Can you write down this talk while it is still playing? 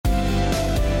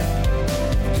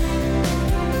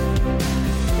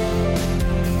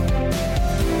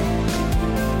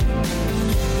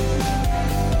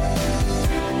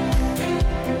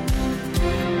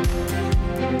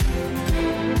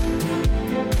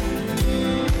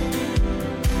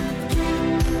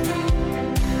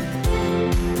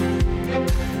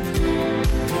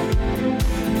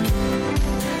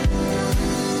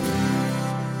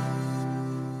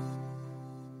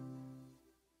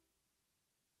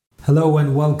Hello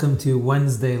and welcome to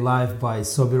Wednesday Live by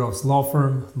Sobirov's Law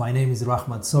Firm. My name is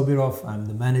Rahmat Sobirov. I'm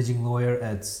the managing lawyer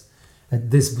at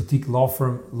this boutique law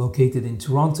firm located in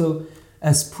Toronto.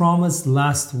 As promised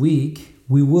last week,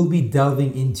 we will be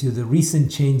delving into the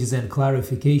recent changes and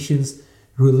clarifications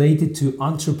related to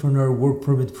Entrepreneur Work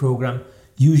Permit Program,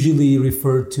 usually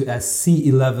referred to as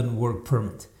C11 Work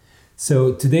Permit.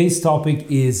 So today's topic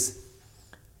is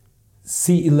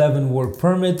C11 work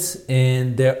permit,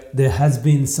 and there has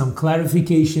been some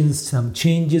clarifications, some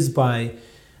changes by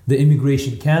the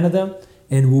Immigration Canada,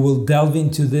 and we will delve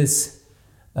into this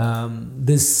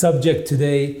subject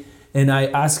today. And I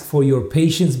ask for your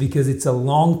patience because it's a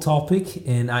long topic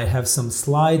and I have some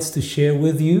slides to share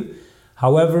with you.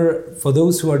 However, for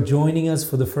those who are joining us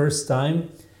for the first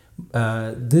time,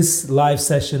 this live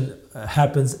session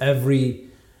happens every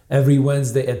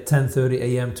Wednesday at 10:30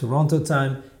 a.m. Toronto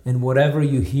time. And whatever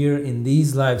you hear in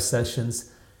these live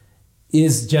sessions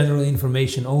is general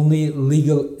information only.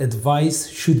 Legal advice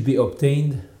should be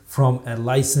obtained from a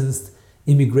licensed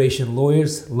immigration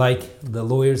lawyers like the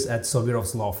lawyers at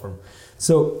Sobirov's Law Firm.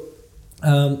 So,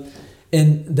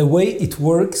 and the way it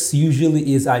works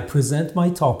usually is I present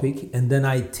my topic and then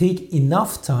I take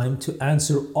enough time to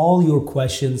answer all your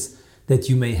questions that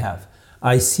you may have.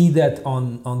 I see that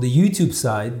on the YouTube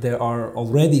side, there are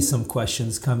already some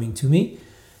questions coming to me.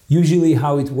 Usually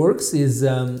how it works is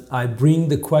I bring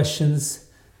the questions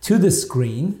to the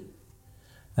screen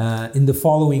in the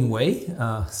following way,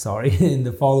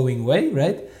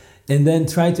 right? And then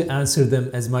try to answer them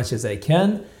as much as I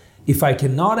can. If I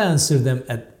cannot answer them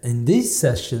in these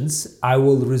sessions, I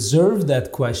will reserve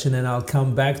that question and I'll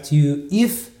come back to you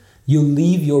if you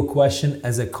leave your question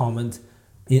as a comment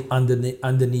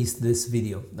underneath this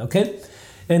video, okay?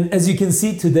 And as you can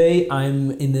see today,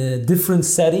 I'm in a different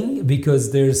setting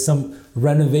because there's some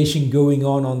renovation going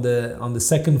on the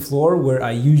second floor where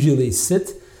I usually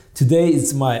sit. Today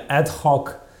it's my ad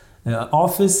hoc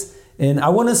office, and I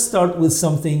want to start with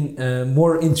something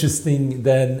more interesting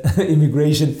than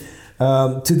immigration.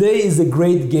 Today is a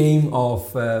great game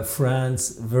of France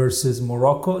versus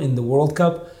Morocco in the World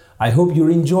Cup. I hope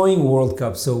you're enjoying World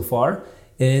Cup so far.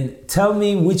 And tell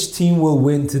me which team will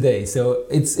win today. So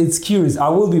it's curious. I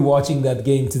will be watching that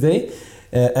game today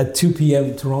at 2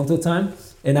 p.m. Toronto time.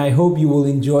 And I hope you will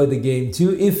enjoy the game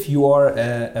too if you are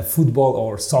a football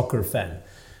or soccer fan.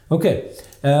 Okay,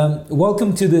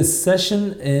 welcome to this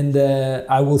session, and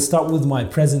I will start with my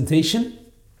presentation.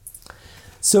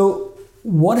 So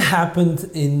what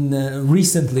happened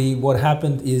recently, what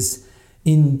happened is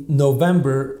in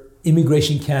November,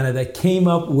 Immigration Canada came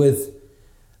up with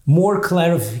more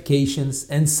clarifications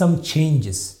and some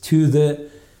changes to the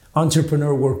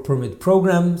Entrepreneur Work Permit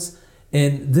programs.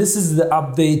 And this is the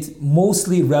update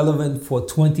mostly relevant for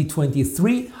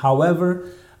 2023. However,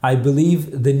 I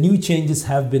believe the new changes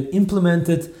have been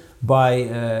implemented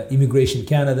by Immigration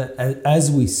Canada as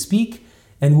we speak.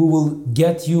 And we will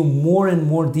get you more and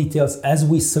more details as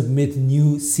we submit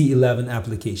new C11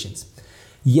 applications.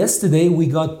 Yesterday, we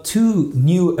got 2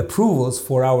 new approvals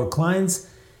for our clients.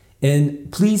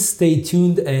 And please stay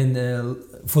tuned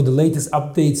for the latest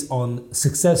updates on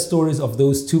success stories of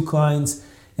those 2 clients,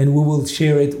 and we will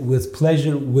share it with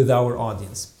pleasure with our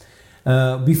audience.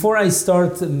 Before I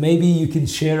start, maybe you can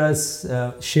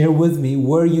share with me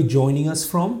where you're joining us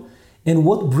from and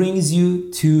what brings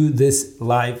you to this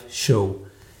live show.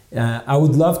 I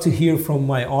would love to hear from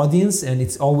my audience, and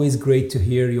it's always great to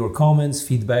hear your comments,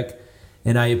 feedback,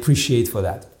 and I appreciate for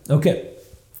that. Okay,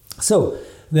 so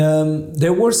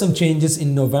there were some changes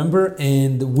in November,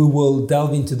 and we will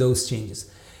delve into those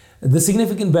changes. The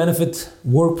Significant Benefit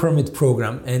Work Permit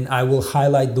Program, and I will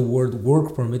highlight the word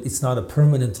work permit. It's not a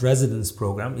permanent residence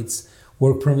program, it's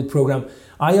work permit program.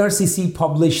 IRCC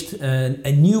published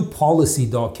a new policy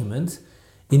document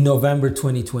in November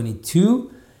 2022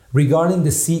 regarding the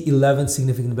C11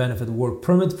 Significant Benefit Work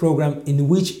Permit Program, in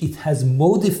which it has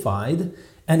modified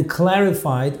and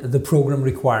clarified the program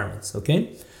requirements,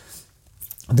 okay?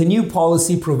 The new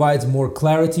policy provides more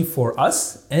clarity for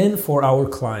us and for our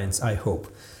clients, I hope.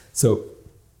 So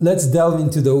let's delve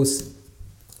into those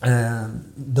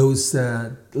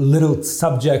little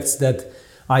subjects that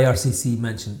IRCC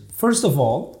mentioned. First of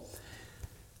all,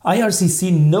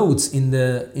 IRCC notes in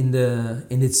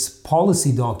its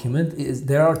policy document is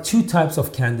there are 2 types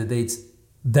of candidates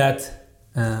that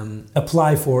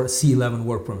apply for C11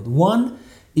 work permit. One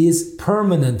is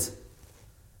permanent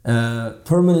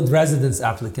residence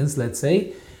applicants, let's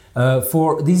say.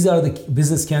 These are the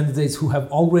business candidates who have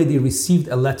already received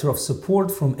a letter of support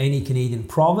from any Canadian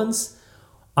province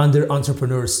under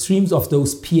entrepreneur streams of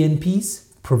those PNPs,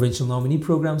 provincial nominee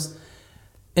programs,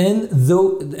 and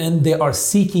they are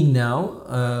seeking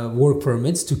now work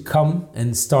permits to come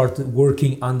and start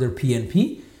working under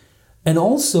PNP, and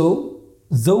also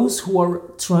those who are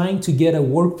trying to get a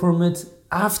work permit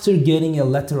after getting a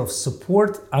letter of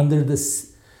support under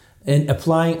this and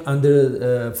applying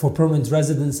under for permanent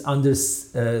residence under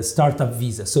startup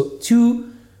visa. So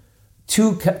two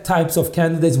types of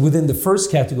candidates within the first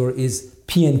category is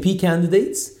PNP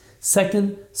candidates.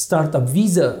 Second, startup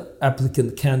visa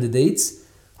applicant candidates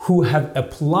who have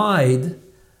applied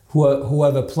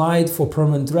for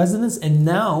permanent residence and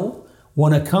now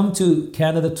want to come to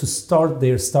Canada to start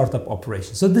their startup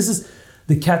operation. So this is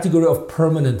the category of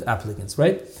permanent applicants,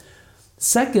 right?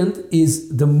 Second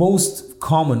is the most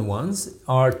common ones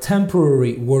are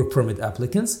temporary work permit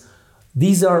applicants.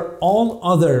 These are all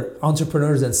other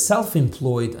entrepreneurs and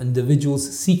self-employed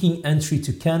individuals seeking entry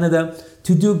to Canada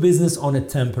to do business on a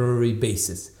temporary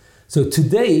basis. So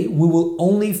today we will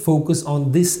only focus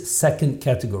on this second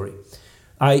category,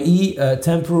 i.e.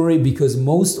 Temporary, because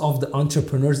most of the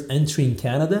entrepreneurs entering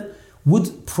Canada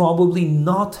would probably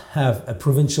not have a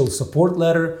provincial support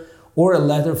letter or a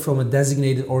letter from a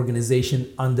designated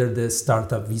organization under the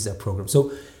startup visa program.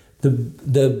 So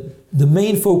the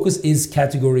main focus is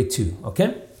category 2,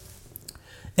 okay?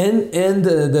 And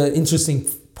the interesting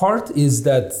part is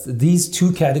that these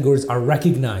two categories are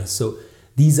recognized. So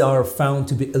these are found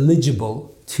to be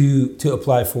eligible to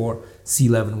apply for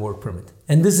C11 work permit.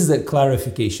 And this is a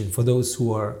clarification for those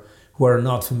who are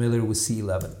not familiar with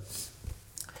C11.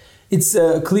 It's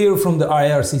clear from the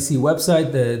IRCC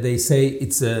website. They say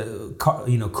it's a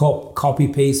copy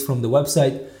paste from the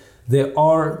website. There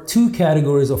are two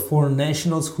categories of foreign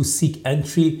nationals who seek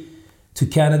entry to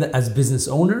Canada as business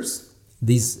owners.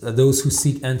 Those who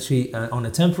seek entry on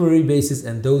a temporary basis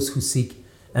and those who seek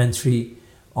entry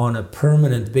on a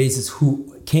permanent basis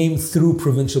who came through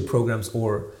provincial programs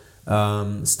or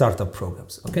startup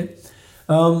programs. Okay,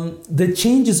 the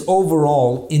changes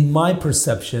overall, in my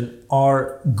perception,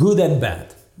 are good and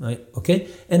bad. Right? Okay,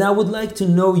 and I would like to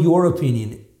know your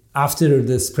opinion after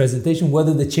this presentation,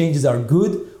 whether the changes are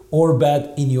good or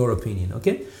bad in your opinion.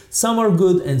 Okay, some are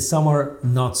good and some are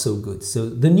not so good. So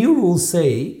the new rules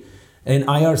say, and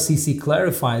IRCC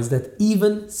clarifies, that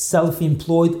even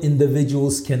self-employed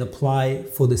individuals can apply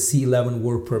for the C11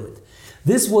 work permit.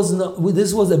 This was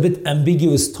a bit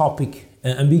ambiguous topic,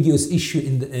 an ambiguous issue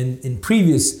in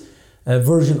previous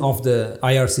version of the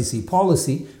IRCC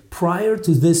policy. Prior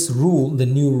to this rule, the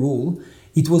new rule,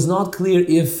 it was not clear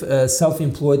if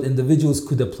self-employed individuals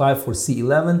could apply for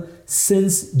C11,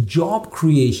 since job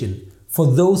creation for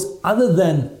those other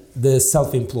than the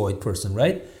self-employed person,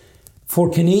 right? For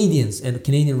Canadians and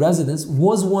Canadian residents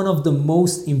was one of the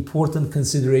most important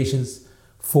considerations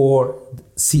for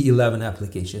C11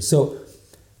 application. So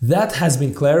that has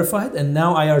been clarified, and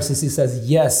now IRCC says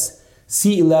yes,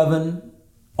 C11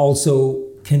 also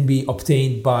can be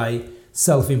obtained by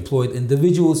self-employed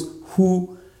individuals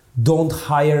who don't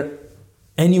hire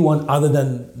anyone other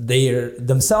than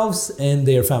themselves and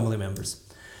their family members.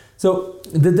 So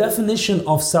the definition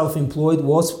of self-employed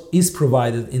is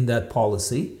provided in that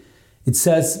policy. It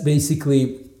says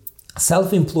basically,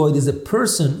 self-employed is a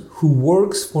person who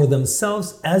works for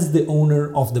themselves as the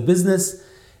owner of the business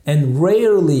and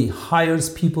rarely hires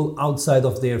people outside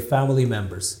of their family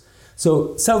members.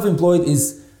 So self-employed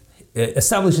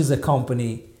establishes a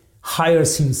company,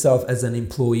 hires himself as an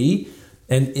employee,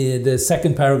 and the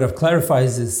second paragraph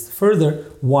clarifies this further.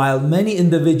 While many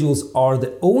individuals are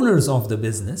the owners of the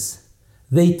business,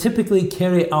 they typically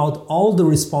carry out all the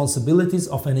responsibilities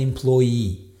of an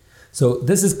employee. So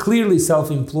this is clearly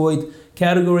self-employed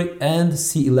category, and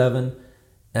C11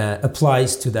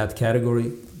 applies to that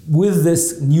category with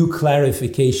this new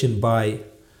clarification by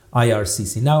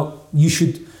IRCC. Now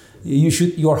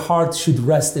your heart should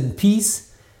rest in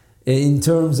peace in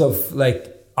terms of, like,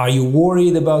 are you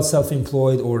worried about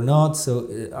self-employed or not? So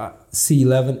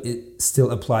C11, it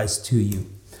still applies to you.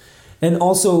 And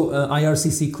also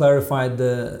IRCC clarified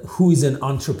who is an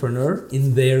entrepreneur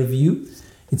in their view.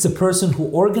 It's a person who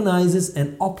organizes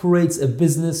and operates a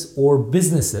business or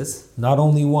businesses, not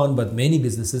only one, but many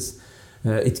businesses.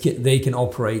 They can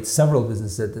operate several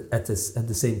businesses at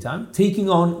the same time, taking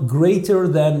on greater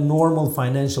than normal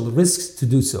financial risks to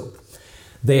do so.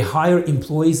 They hire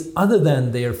employees other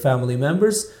than their family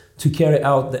members to carry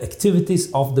out the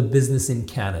activities of the business in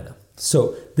Canada.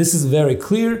 So this is very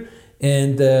clear,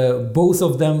 and both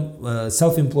of them,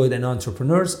 self-employed and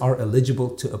entrepreneurs, are eligible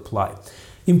to apply.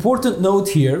 Important note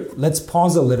here, let's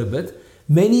pause a little bit.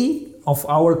 Many of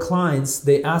our clients,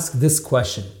 they ask this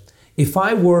question: if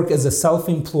I work as a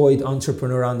self-employed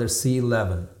entrepreneur under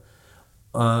C11,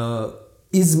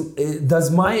 does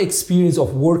my experience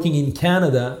of working in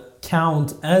Canada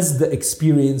count as the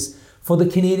experience for the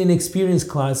Canadian Experience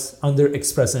class under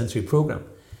Express Entry program?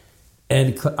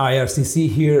 And IRCC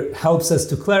here helps us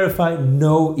to clarify,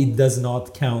 no, it does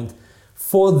not count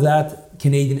for that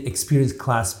Canadian Experience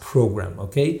class program,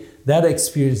 okay? That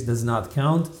experience does not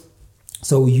count.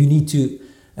 So you need to,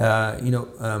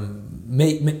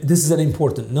 this is an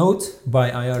important note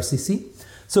by IRCC.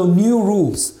 So new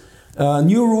rules.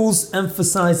 New rules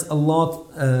emphasize a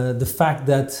lot the fact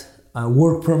that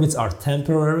work permits are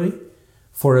temporary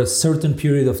for a certain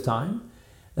period of time.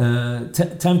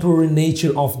 Temporary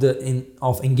nature of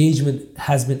engagement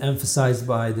has been emphasized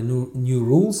by the new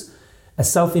rules. A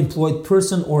self-employed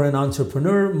person or an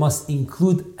entrepreneur must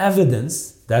include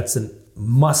evidence, that's a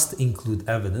must include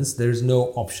evidence, there's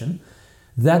no option,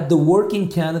 that the work in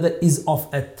Canada is of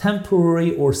a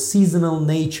temporary or seasonal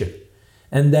nature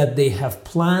and that they have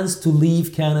plans to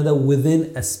leave Canada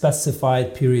within a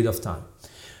specified period of time.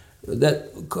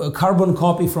 That carbon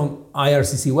copy from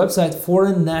IRCC website,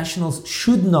 foreign nationals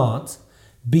should not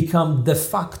become de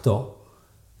facto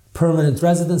permanent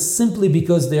residents simply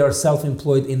because they are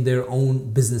self-employed in their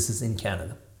own businesses in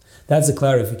Canada. That's a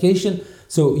clarification.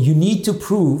 So you need to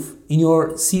prove in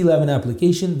your C11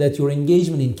 application that your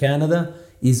engagement in Canada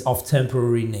is of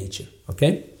temporary nature,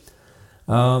 okay?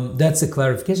 That's a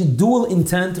clarification. Dual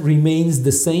intent remains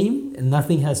the same and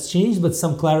nothing has changed, but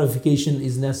some clarification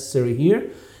is necessary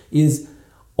here.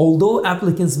 Although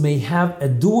applicants may have a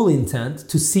dual intent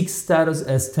to seek status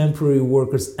as temporary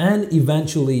workers and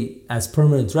eventually as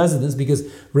permanent residents, because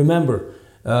remember,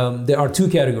 there are two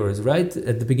categories, right?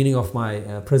 At the beginning of my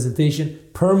presentation,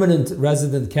 permanent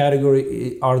resident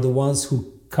category are the ones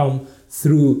who come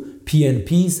through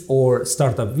PNPs or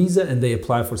startup visa and they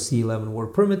apply for C11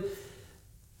 work permit.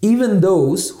 Even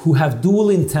those who have dual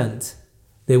intent,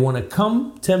 they want to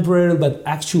come temporarily, but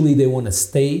actually they want to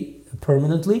stay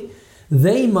permanently,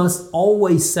 they must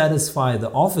always satisfy the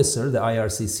officer, the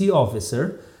IRCC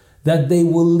officer, that they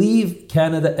will leave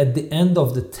Canada at the end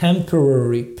of the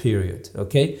temporary period,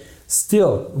 okay?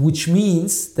 Still, which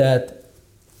means that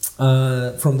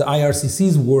from the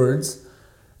IRCC's words,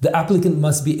 the applicant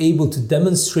must be able to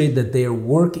demonstrate that their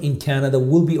work in Canada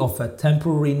will be of a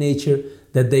temporary nature,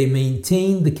 that they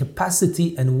maintain the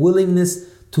capacity and willingness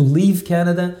to leave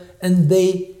Canada, and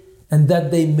that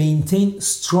they maintain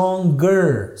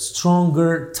stronger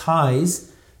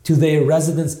ties to their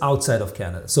residents outside of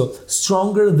Canada. So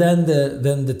stronger than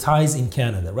the ties in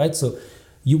Canada, right? So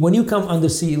when you come under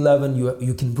C11,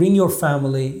 you can bring your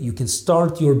family, you can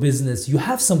start your business, you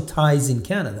have some ties in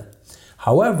Canada.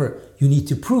 However, you need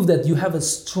to prove that you have a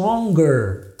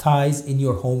stronger ties in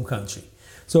your home country.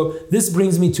 So this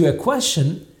brings me to a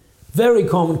question, very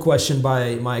common question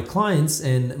by my clients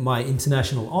and my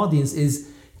international audience is,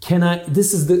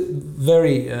 this is the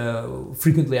very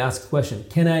frequently asked question,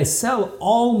 can I sell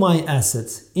all my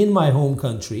assets in my home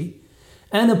country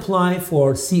and apply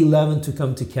for C11 to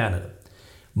come to Canada?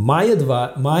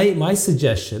 My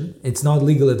suggestion, it's not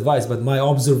legal advice, but my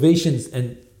observations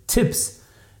and tips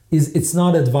is it's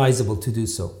not advisable to do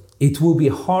so. It will be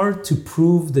hard to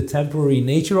prove the temporary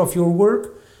nature of your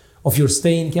work, of your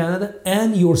stay in Canada,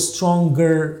 and your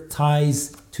stronger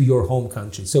ties to your home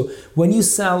country. So when you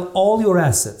sell all your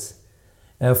assets,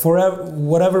 for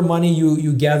whatever money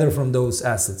you gather from those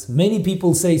assets, many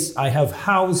people say, I have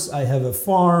house, I have a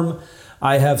farm,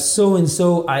 I have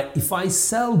so-and-so. If I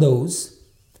sell those,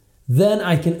 then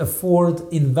I can afford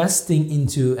investing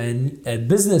into a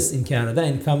business in Canada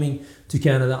and coming to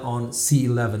Canada on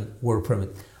C11 work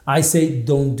permit. I say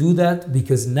don't do that,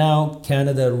 because now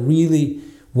Canada really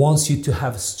wants you to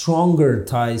have stronger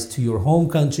ties to your home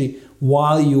country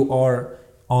while you are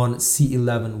on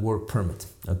C11 work permit,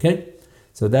 okay?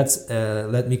 So that's,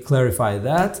 let me clarify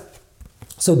that.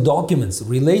 So documents,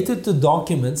 related to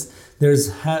documents,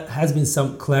 has been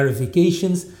some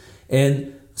clarifications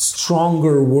and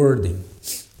stronger wording.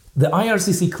 The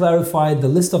IRCC clarified the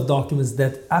list of documents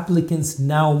that applicants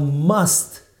now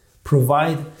must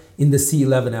provide in the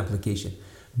C11 application.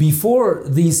 Before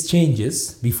these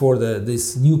changes, before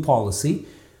this new policy,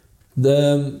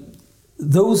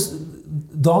 those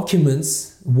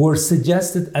documents were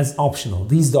suggested as optional.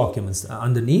 These documents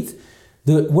underneath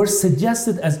were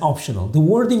suggested as optional. The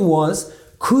wording was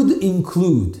could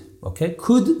include, okay?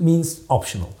 Could means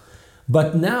optional.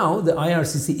 But now the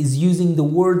IRCC is using the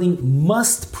wording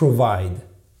must provide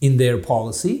in their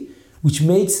policy, which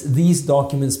makes these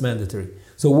documents mandatory.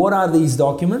 So what are these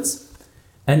documents?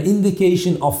 An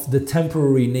indication of the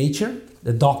temporary nature,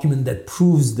 the document that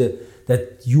proves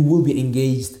that you will be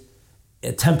engaged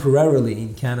temporarily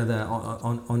in Canada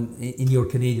in your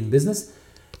Canadian business.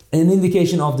 an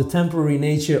indication of the temporary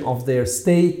nature of their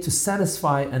stay to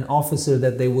satisfy an officer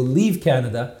that they will leave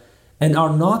Canada and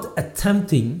are not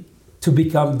attempting to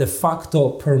become de facto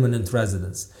permanent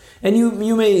residents. And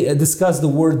you may discuss the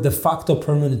word de facto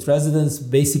permanent residence.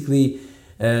 Basically,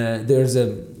 there's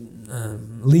a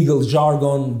legal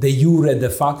jargon, de jure, de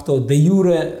facto. De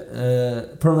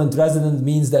jure permanent resident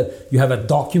means that you have a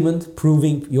document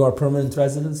proving you are permanent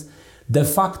residents. De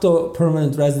facto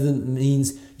permanent resident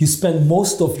means you spend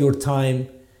most of your time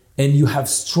and you have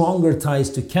stronger ties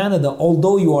to Canada,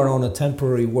 although you are on a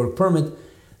temporary work permit,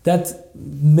 that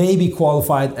may be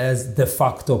qualified as de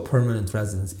facto permanent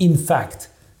residence. In fact,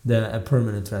 a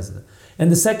permanent resident. And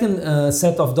the second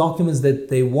set of documents that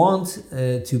they want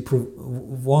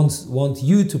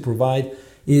you to provide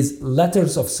is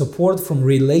letters of support from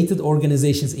related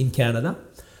organizations in Canada,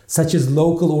 such as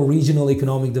local or regional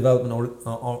economic development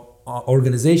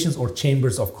organizations or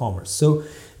chambers of commerce. So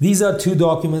these are two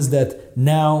documents that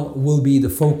now will be the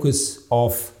focus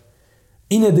of,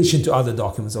 in addition to other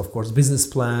documents, of course, business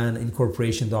plan,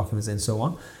 incorporation documents, and so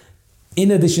on. In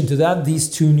addition to that, these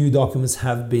two new documents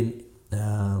have been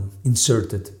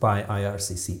inserted by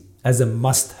IRCC as a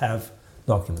must-have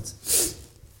documents.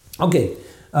 Okay,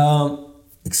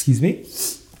 excuse me.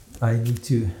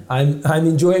 I'm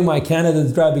enjoying my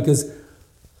Canada trip because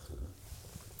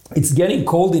it's getting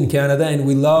cold in Canada and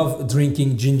we love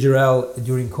drinking ginger ale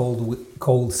during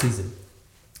cold season.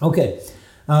 Okay,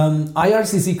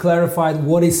 IRCC clarified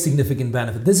what is significant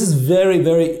benefit. This is very,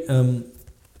 very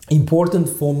important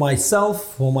for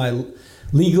myself, for my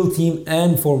legal team,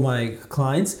 and for my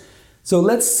clients. So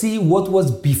let's see what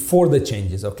was before the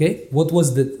changes, okay? What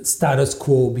was the status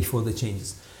quo before the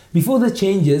changes? Before the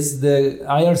changes, the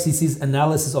IRCC's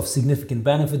analysis of significant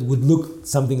benefit would look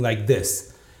something like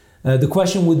this. The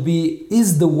question would be,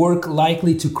 is the work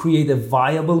likely to create a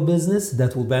viable business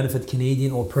that will benefit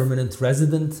Canadian or permanent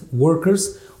resident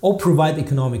workers or provide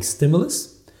economic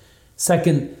stimulus?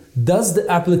 Second, does the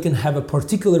applicant have a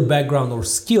particular background or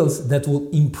skills that will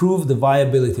improve the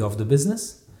viability of the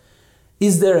business?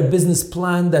 Is there a business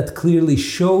plan that clearly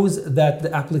shows that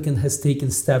the applicant has taken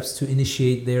steps to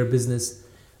initiate their business?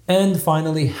 And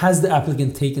finally, has the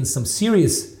applicant taken some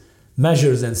serious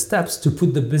measures and steps to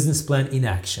put the business plan in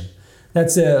action?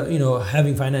 That's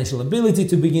having financial ability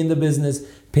to begin the business,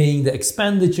 paying the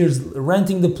expenditures,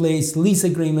 renting the place, lease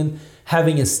agreement,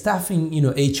 having a staffing,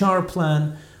 HR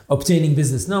plan, obtaining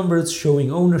business numbers,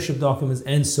 showing ownership documents,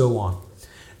 and so on.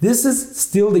 This is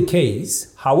still the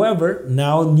case. However,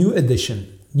 now a new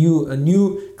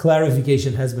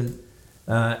clarification has been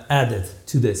added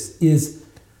to this.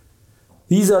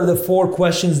 These are the 4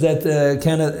 questions that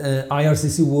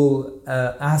IRCC will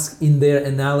ask in their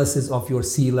analysis of your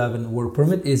C11 work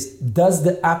permit. Does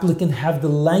the applicant have the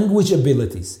language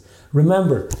abilities?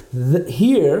 Remember,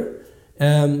 here,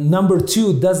 number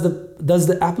 2, does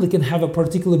the applicant have a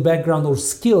particular background or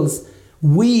skills?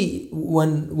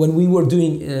 When we were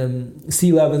doing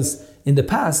C11s in the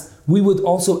past, we would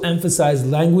also emphasize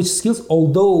language skills,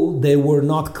 although they were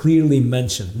not clearly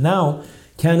mentioned. Now,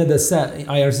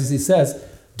 IRCC says,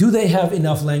 do they have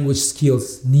enough language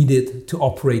skills needed to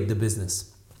operate the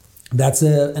business? That's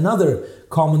another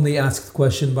commonly asked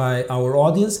question by our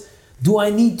audience. Do I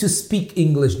need to speak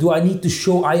English? Do I need to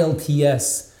show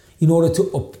IELTS in order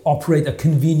to operate a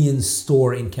convenience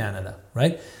store in Canada,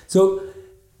 right? So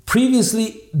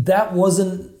previously, that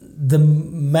wasn't the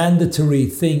mandatory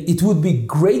thing. It would be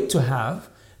great to have,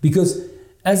 because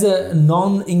as a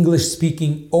non-English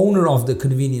speaking owner of the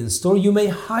convenience store, you may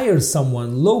hire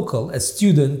someone local, a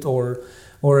student or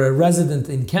a resident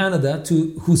in Canada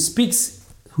who speaks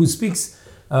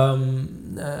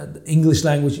English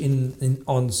language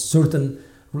on certain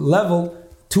level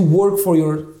to work for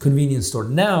your convenience store.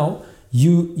 Now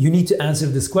you need to answer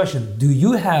this question: do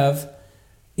you have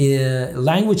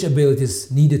language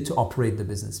abilities needed to operate the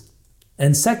business?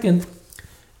 And second,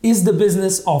 is the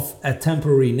business of a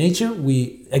temporary nature?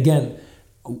 We again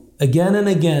and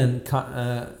again,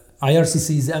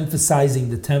 IRCC is emphasizing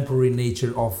the temporary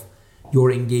nature of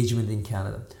your engagement in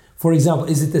Canada. For example,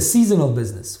 is it a seasonal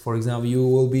business? For example, you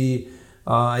will be,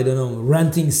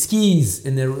 renting skis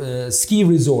in a ski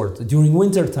resort during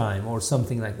winter time or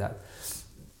something like that.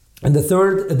 And the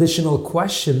third additional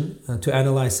question to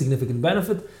analyze significant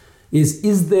benefit is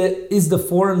the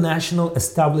foreign national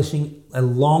establishing a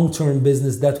long-term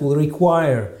business that will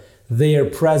require their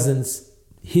presence,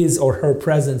 his or her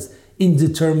presence,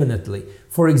 indeterminately?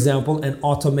 For example, an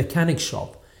auto mechanic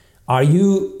shop.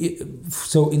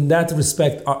 So in that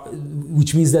respect,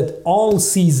 which means that all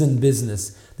season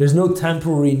business, there's no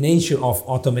temporary nature of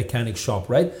auto mechanic shop,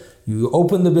 right? You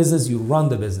open the business, you run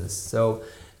the business. So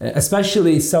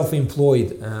especially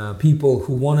self-employed people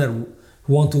who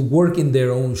want to work in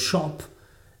their own shop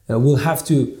will have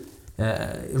to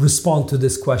respond to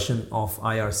this question of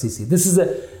IRCC.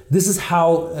 This is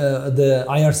how the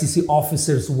IRCC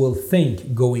officers will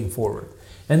think going forward.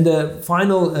 And the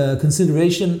final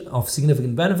consideration of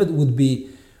significant benefit would be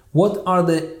what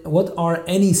are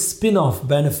any spin-off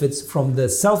benefits from the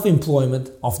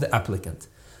self-employment of the applicant.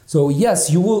 So yes,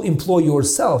 you will employ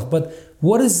yourself, but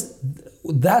what is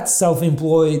that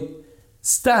self-employed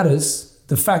status,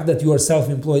 the fact that you are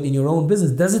self-employed in your own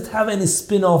business, does it have any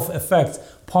spin-off effects,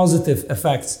 positive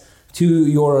effects to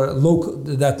your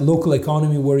local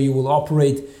economy where you will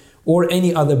operate, or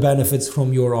any other benefits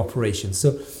from your operations?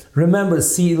 So remember,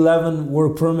 C11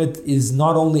 work permit is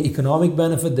not only economic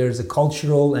benefit, there's a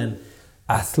cultural and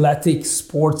athletic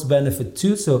sports benefit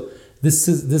too. So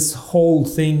this whole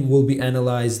thing will be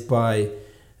analyzed by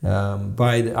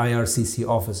the IRCC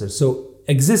officer. So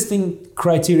existing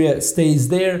criteria stays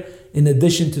there. In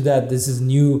addition to that, this is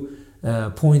new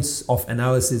points of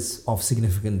analysis of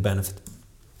significant benefit.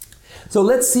 So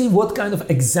let's see what kind of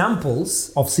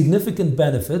examples of significant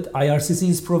benefit IRCC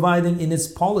is providing in its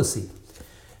policy.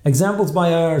 Examples by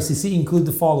IRCC include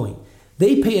the following.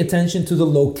 They pay attention to the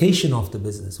location of the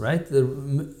business, right?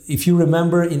 If you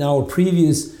remember in our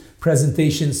previous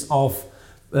presentations of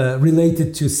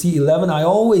related to C11, I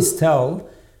always tell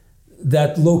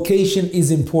that location is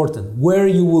important, where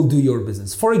you will do your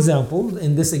business. For example,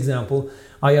 in this example,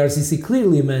 IRCC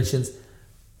clearly mentions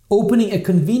opening a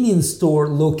convenience store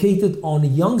located on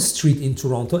Yonge Street in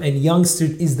Toronto, and Yonge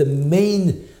Street is the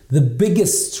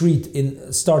biggest street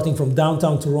starting from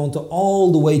downtown Toronto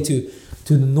all the way to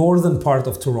the northern part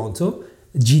of Toronto,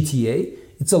 GTA.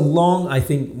 It's I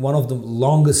think one of the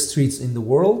longest streets in the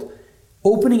world.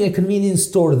 Opening a convenience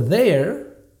store there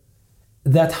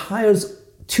that hires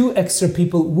 2 extra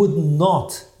people would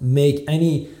not make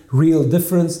any real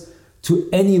difference to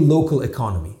any local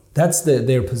economy. That's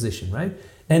their position, right?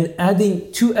 And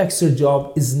adding 2 extra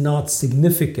jobs is not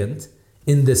significant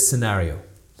in this scenario.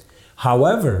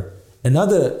 However,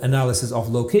 another analysis of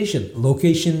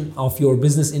location of your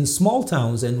business in small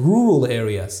towns and rural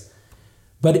areas.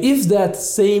 But if that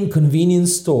same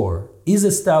convenience store is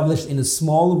established in a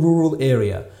small rural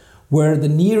area where the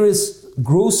nearest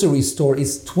grocery store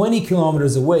is 20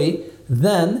 kilometers away,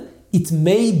 then it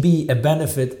may be a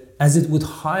benefit as it would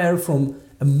hire from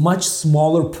a much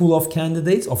smaller pool of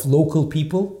candidates, of local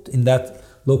people in that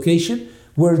location,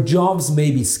 where jobs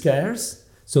may be scarce.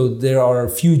 So there are a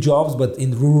few jobs, but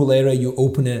in rural area you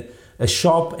open a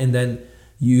shop and then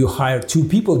you hire 2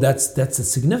 people. That's a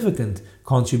significant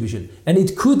contribution. And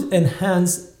it could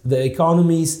enhance the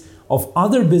economies of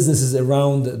other businesses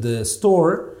around the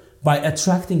store by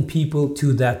attracting people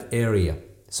to that area.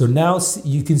 So now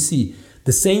you can see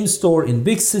the same store in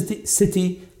big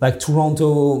city like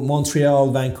Toronto,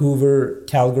 Montreal, Vancouver,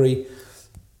 Calgary,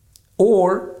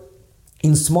 or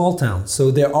in small towns.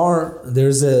 So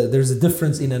there's a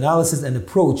difference in analysis and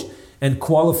approach and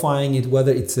qualifying it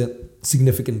whether it's a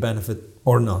significant benefit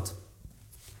or not.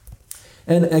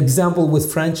 An example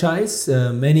with franchise,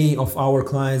 many of our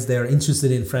clients, they are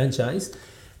interested in franchise.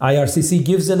 IRCC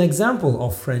gives an example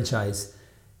of franchise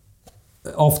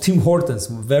of Tim Hortons.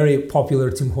 Very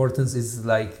popular Tim Hortons is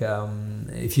like,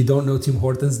 if you don't know Tim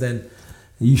Hortons, then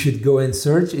you should go and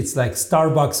search. It's like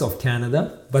Starbucks of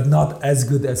Canada, but not as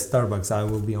good as Starbucks, I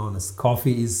will be honest.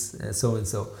 Coffee is so and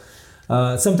so.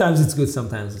 Sometimes it's good,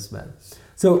 sometimes it's bad.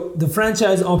 So the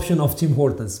franchise option of Tim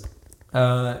Hortons,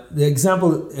 the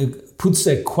example puts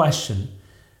a question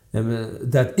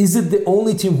that is it the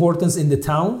only Tim Hortons in the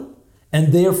town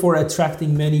and therefore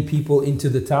attracting many people into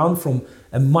the town from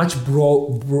a much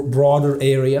broader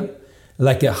area,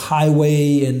 like a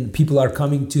highway, and people are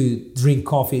coming to drink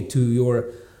coffee to your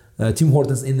Tim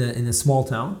Hortons in a small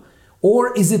town?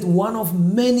 Or is it one of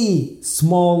many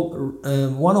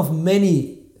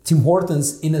Tim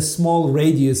Hortons in a small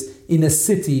radius in a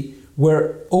city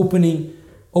where opening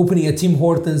a Tim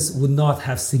Hortons would not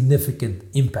have significant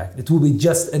impact? It will be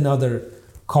just another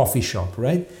coffee shop,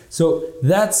 right? So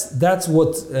that's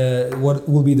what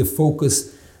will be the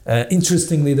focus.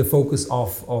 Interestingly, the focus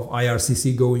of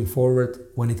IRCC going forward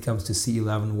when it comes to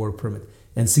C11 work permit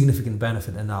and significant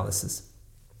benefit analysis.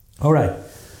 All right.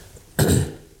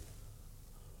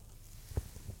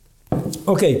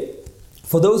 Okay.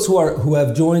 For those who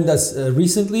have joined us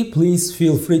recently, please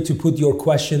feel free to put your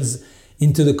questions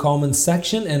into the comments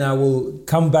section, and I will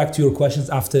come back to your questions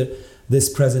after this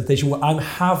presentation. Well, I'm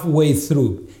halfway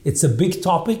through. It's a big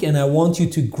topic, and I want you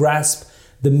to grasp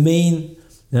the main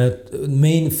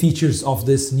features of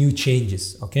this new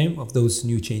changes, okay? Of those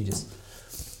new changes.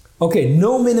 Okay,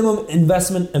 no minimum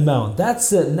investment amount.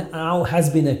 That's now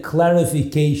has been a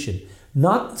clarification,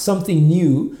 not something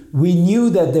new. We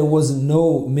knew that there was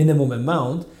no minimum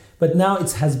amount, but now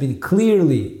it has been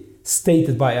clearly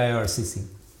stated by IRCC.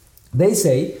 They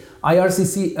say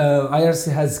IRCC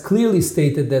has clearly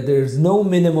stated that there is no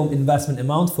minimum investment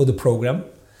amount for the program.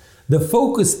 The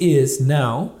focus is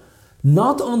now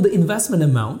not on the investment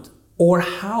amount or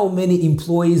how many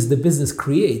employees the business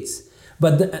creates,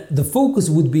 but the focus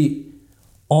would be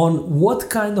on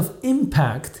what kind of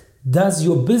impact does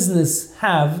your business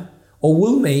have or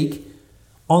will make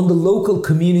on the local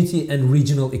community and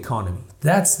regional economy.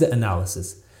 That's the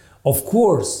analysis. Of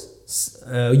course,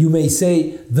 you may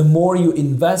say the more you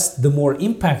invest, the more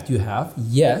impact you have.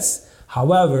 Yes.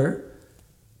 However,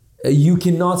 you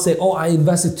cannot say, oh, I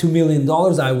invested $2 million,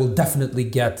 I will definitely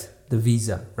get the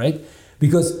visa, right?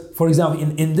 Because, for example,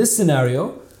 in this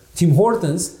scenario, Tim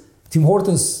Hortons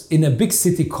in a big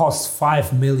city costs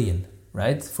 5 million,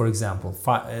 right? For example,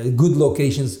 good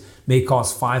locations may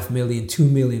cost 5 million, 2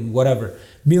 million, whatever,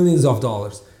 millions of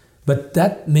dollars. But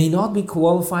that may not be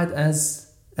qualified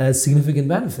as significant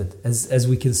benefit, as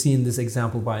we can see in this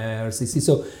example by IRCC.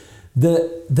 So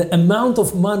the amount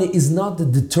of money is not the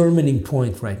determining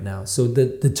point right now. So the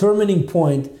determining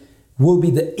point will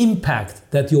be the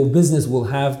impact that your business will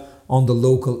have on the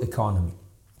local economy.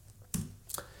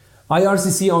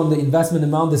 IRCC on the investment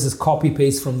amount, this is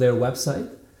copy-paste from their website.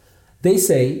 They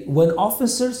say, when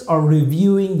officers are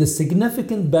reviewing the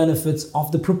significant benefits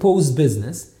of the proposed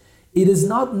business, it is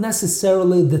not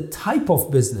necessarily the type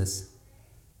of business,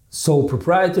 sole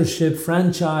proprietorship,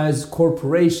 franchise,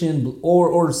 corporation,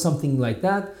 or something like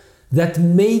that, that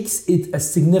makes it a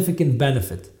significant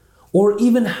benefit, or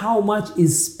even how much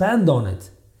is spent on it.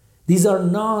 These are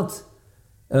not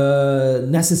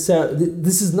necessary.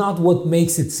 This is not what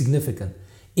makes it significant.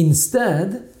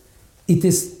 Instead, it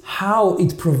is how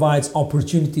it provides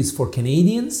opportunities for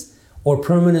Canadians or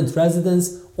permanent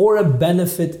residents or a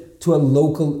benefit to a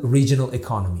local regional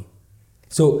economy.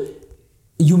 So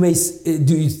you may,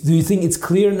 do you think it's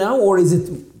clear now, or is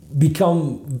it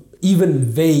become even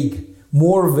vague,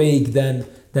 more vague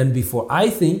than before? I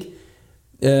think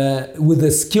with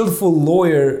a skillful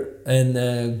lawyer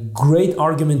and great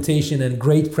argumentation and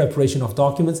great preparation of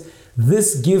documents,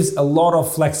 this gives a lot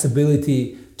of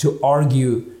flexibility to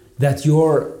argue that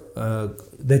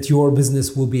your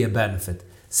business will be a benefit.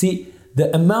 See,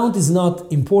 the amount is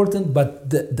not important, but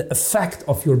the effect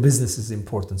of your business is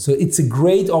important. So it's a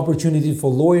great opportunity for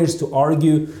lawyers to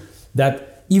argue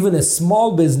that even a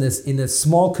small business in a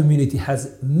small community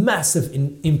has massive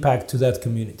impact to that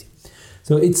community.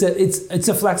 So it's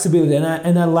a flexibility,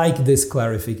 and I like this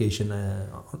clarification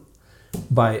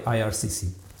by IRCC.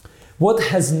 What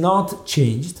has not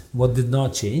changed, what did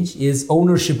not change, is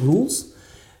ownership rules.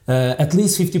 At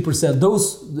least 50%.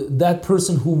 That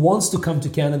person who wants to come to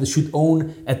Canada should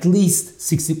own at least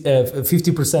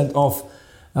 50% of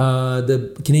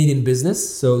the Canadian business.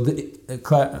 So the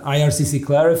IRCC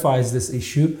clarifies this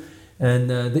issue, and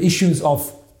the issues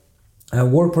of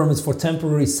work permits for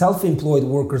temporary self-employed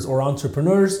workers or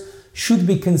entrepreneurs should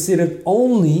be considered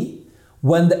only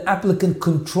when the applicant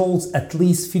controls at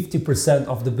least 50%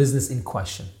 of the business in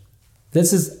question.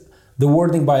 This is the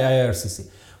wording by IRCC.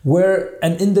 Where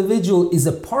an individual is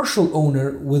a partial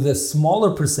owner with a smaller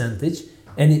percentage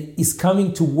and is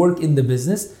coming to work in the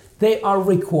business, they are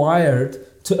required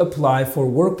to apply for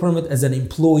work permit as an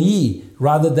employee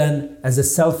rather than as a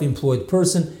self-employed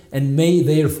person, and may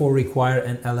therefore require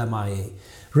an LMIA.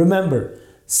 Remember,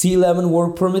 C11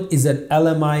 work permit is an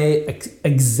LMIA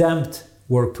exempt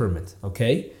work permit,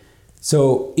 okay?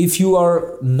 So if you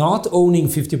are not owning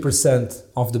 50%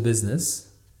 of the business,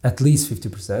 at least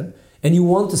 50%, and you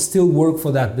want to still work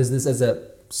for that business as a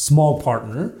small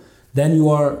partner, then you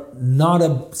are not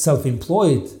a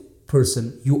self-employed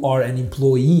person, you are an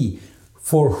employee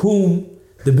for whom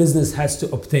the business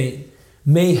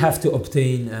may have to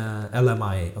obtain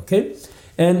LMIA, okay?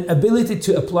 And ability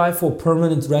to apply for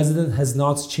permanent resident has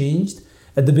not changed.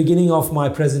 At the beginning of my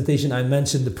presentation, I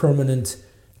mentioned the permanent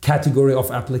category of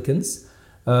applicants.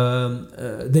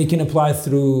 They can apply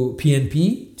through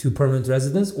PNP to permanent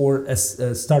residence or a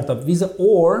startup visa,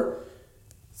 or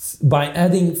by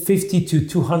adding 50 to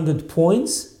 200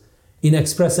 points in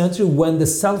express entry when the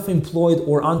self-employed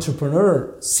or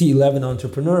entrepreneur, C11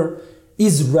 entrepreneur,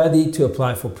 is ready to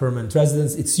apply for permanent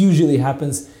residence. It usually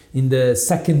happens in the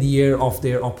second year of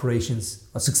their operations,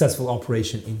 a successful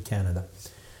operation in Canada.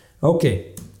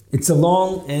 Okay, it's a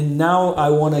long, and now I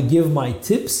want to give my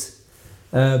tips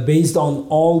based on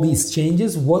all these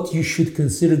changes, what you should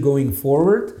consider going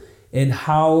forward, and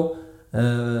how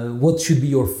what should be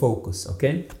your focus,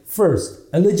 okay? First,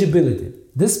 eligibility.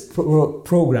 This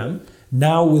program,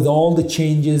 now with all the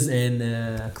changes and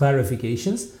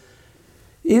clarifications,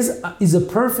 is a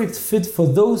perfect fit for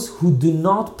those who do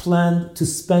not plan to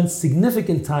spend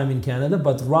significant time in Canada,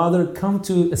 but rather come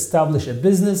to establish a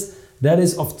business that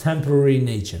is of temporary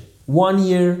nature. 1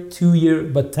 year, 2 year,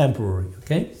 but temporary,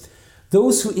 okay?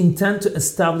 Those who intend to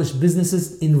establish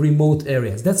businesses in remote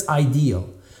areas. That's ideal,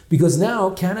 because now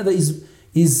Canada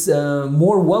is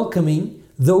more welcoming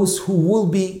those who will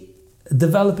be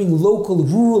developing local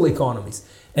rural economies.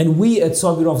 And we at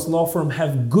Sabirov's law firm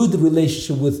have good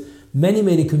relationship with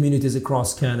many communities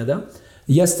across Canada.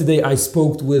 Yesterday I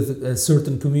spoke with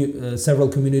several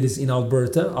communities in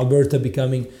Alberta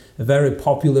becoming a very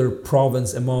popular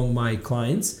province among my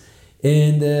clients.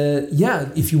 And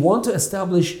if you want to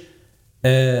establish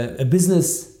a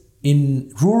business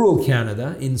in rural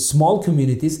Canada, in small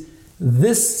communities,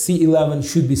 this C11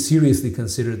 should be seriously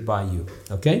considered by you,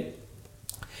 okay?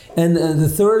 And the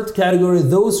third category,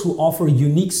 those who offer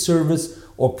unique service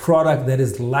or product that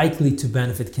is likely to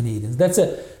benefit Canadians. That's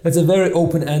a very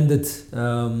open-ended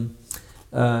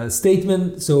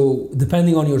statement. So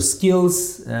depending on your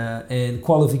skills and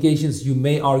qualifications, you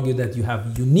may argue that you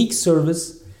have unique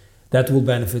service that will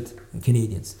benefit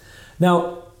Canadians.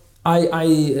 Now,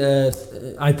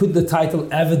 I put the title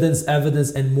evidence,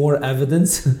 and more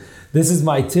evidence. This is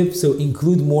my tip. So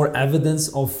include more evidence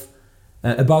of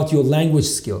about your language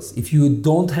skills. If you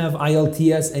don't have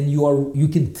IELTS and you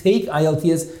can take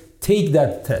IELTS, take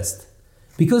that test,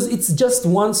 because it's just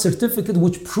one certificate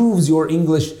which proves your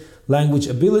English language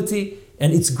ability,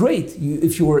 and it's great.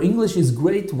 If your English is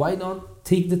great, why not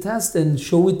take the test and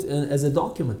show it as a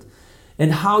document?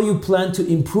 And how you plan to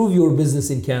improve your business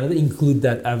in Canada, include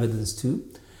that evidence too.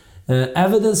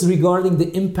 Evidence regarding the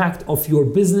impact of your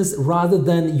business rather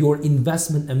than your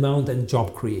investment amount and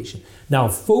job creation. Now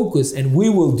focus, and we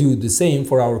will do the same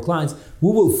for our clients,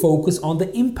 we will focus on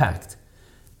the impact.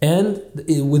 And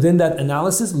within that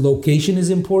analysis, location is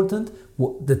important,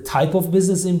 the type of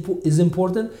business is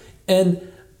important, and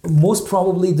most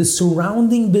probably the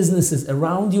surrounding businesses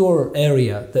around your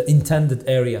area, the intended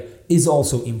area, is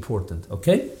also important,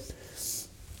 okay?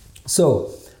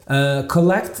 So,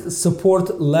 collect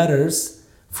support letters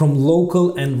from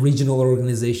local and regional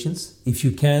organizations. If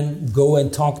you can, go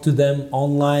and talk to them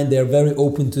online. They're very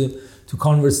open to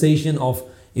conversation of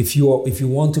if you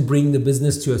want to bring the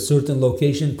business to a certain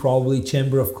location, probably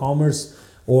Chamber of Commerce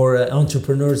or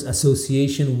Entrepreneurs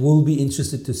Association will be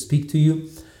interested to speak to you.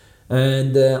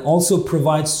 And also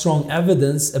provide strong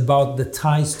evidence about the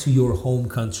ties to your home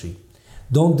country.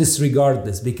 Don't disregard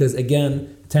this, because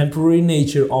again, temporary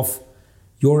nature of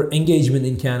your engagement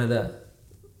in Canada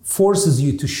forces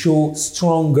you to show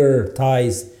stronger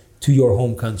ties to your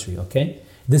home country, okay?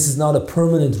 This is not a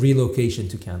permanent relocation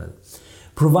to Canada.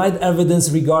 Provide evidence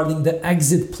regarding the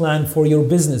exit plan for your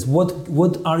business.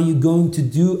 What are you going to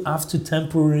do after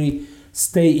temporary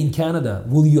stay in Canada?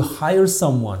 Will you hire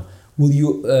someone? Will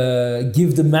you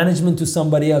give the management to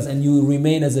somebody else and you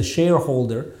remain as a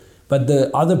shareholder, but the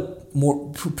other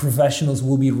more professionals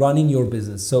will be running your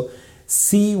business? So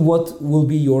see what will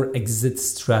be your exit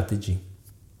strategy,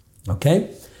 okay?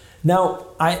 Now,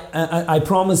 I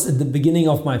promised at the beginning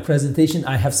of my presentation,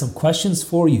 I have some questions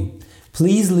for you.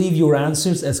 Please leave your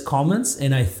answers as comments,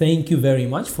 and I thank you very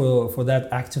much for that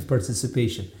active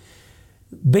participation.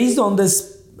 Based on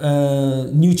this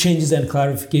new changes and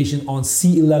clarification on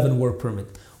C11 work permit,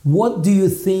 what do you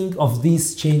think of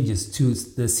these changes to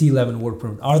the C11 work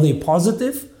permit? Are they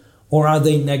positive or are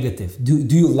they negative?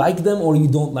 Do you like them or you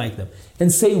don't like them?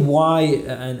 And say why,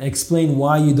 and explain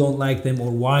why you don't like them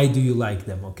or why do you like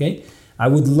them, okay? I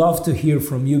would love to hear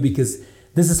from you, because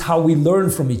this is how we learn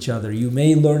from each other. You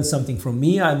may learn something from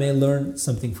me, I may learn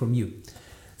something from you.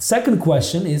 Second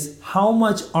question is, how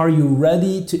much are you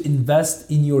ready to invest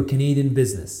in your Canadian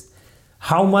business?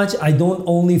 How much? I don't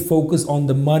only focus on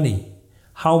the money.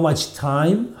 How much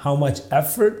time, how much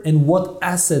effort, and what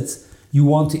assets you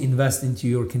want to invest into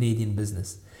your Canadian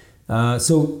business.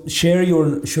 So share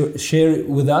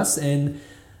with us. And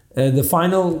the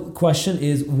final question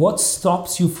is, what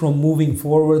stops you from moving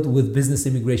forward with business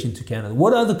immigration to Canada?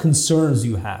 What are the concerns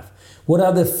you have? What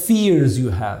are the fears you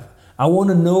have? I want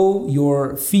to know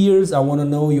your fears. I want to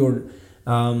know your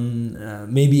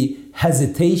maybe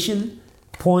hesitation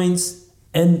points.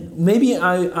 And maybe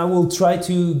I will try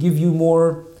to give you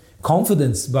more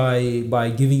confidence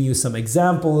by giving you some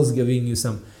examples, giving you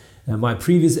some my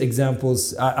previous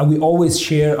examples. We always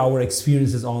share our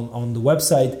experiences on the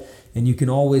website, and you can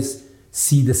always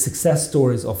see the success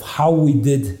stories of how we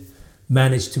did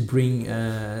manage to bring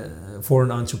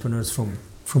foreign entrepreneurs from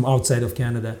from outside of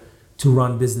Canada to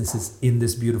run businesses in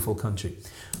this beautiful country.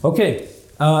 Okay,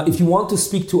 if you want to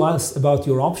speak to us about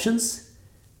your options,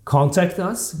 contact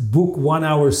us, book 1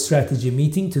 hour strategy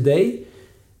meeting today.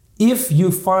 If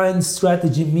you find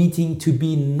strategy meeting to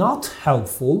be not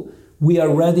helpful, we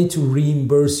are ready to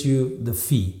reimburse you the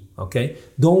fee. Okay,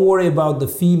 don't worry about the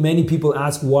fee. Many people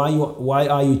ask why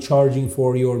are you charging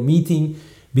for your meeting?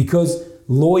 Because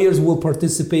lawyers will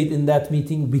participate in that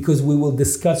meeting, because we will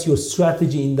discuss your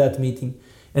strategy in that meeting,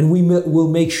 and we will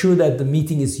make sure that the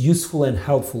meeting is useful and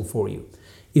helpful for you.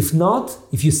 If not,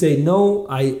 if you say, no,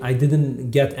 I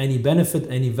didn't get any benefit,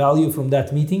 any value from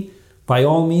that meeting, by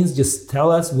all means, just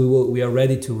tell us. We are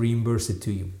ready to reimburse it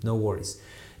to you. No worries.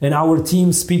 And our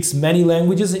team speaks many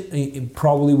languages.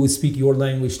 Probably we speak your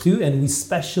language too. And we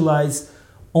specialize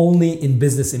only in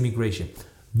business immigration.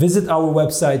 Visit our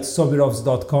website,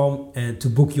 sobirovs.com, and to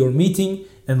book your meeting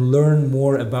and learn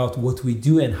more about what we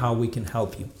do and how we can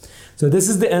help you. So this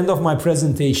is the end of my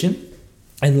presentation.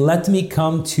 And let me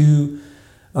come to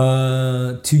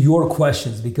your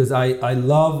questions, because I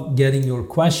love getting your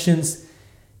questions.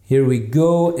 Here we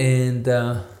go. And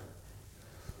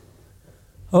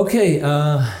okay,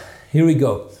 here we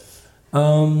go.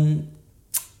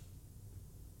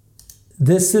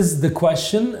 This is the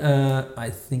question. I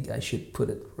think I should put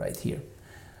it right here.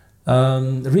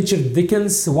 Richard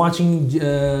Dickens, watching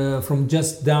from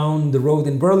just down the road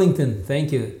in Burlington.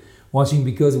 Thank you. Watching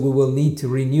because we will need to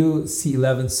renew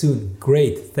C11 soon.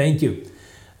 Great, thank you.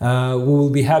 We will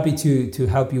be happy to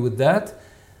help you with that.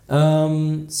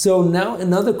 So now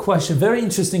another question, very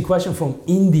interesting question from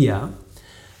India.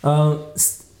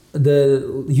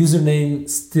 The username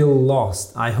still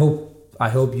lost. I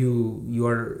hope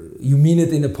you mean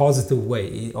it in a positive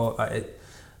way.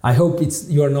 I hope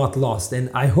you are not lost, and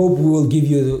I hope we will give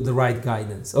you the right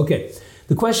guidance. Okay,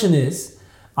 the question is,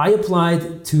 I applied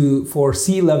for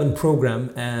C11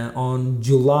 program on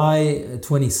July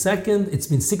 22nd. It's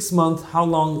been 6 months. How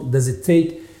long does it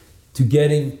take to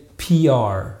getting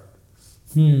PR?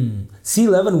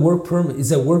 C11 work permit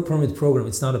is a work permit program.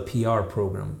 It's not a PR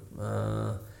program.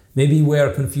 Maybe we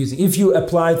are confusing. If you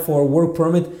applied for a work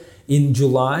permit in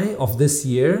July of this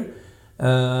year,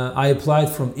 I applied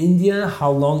from India,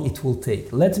 how long it will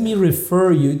take? Let me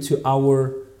refer you to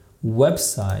our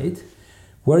website,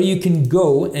 where you can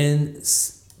go and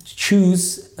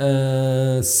choose,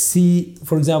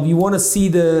 for example, you want to see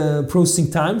the processing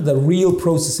times, the real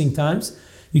processing times.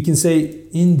 You can say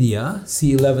India,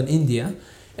 C11 India,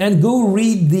 and go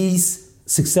read these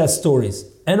success stories.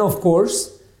 And of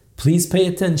course, please pay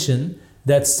attention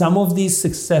that some of these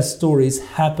success stories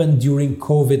happened during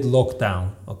COVID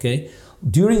lockdown, okay?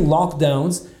 During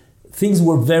lockdowns, things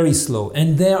were very slow,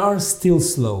 and they are still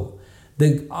slow.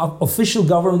 The official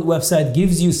government website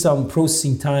gives you some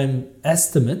processing time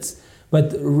estimates,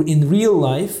 but in real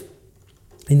life,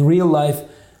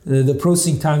 the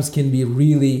processing times can be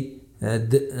really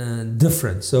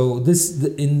different. So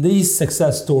in these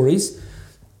success stories,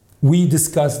 we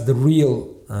discuss the real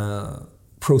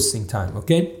processing time.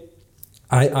 Okay,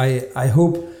 I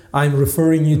hope I'm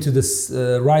referring you to this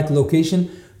right location.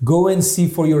 Go and see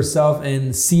for yourself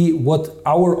and see what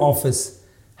our office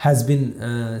has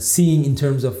been seeing in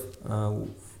terms of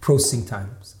processing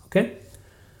times. Okay.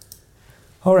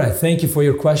 All right. Thank you for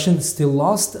your question. Still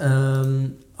lost.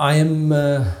 I am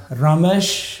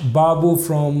Ramesh Babu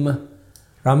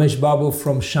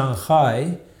from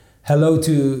Shanghai. Hello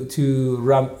to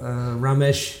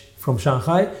Ramesh from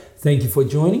Shanghai. Thank you for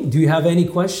joining. Do you have any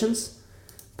questions?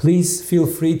 Please feel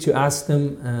free to ask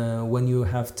them when you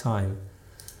have time.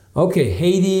 Okay,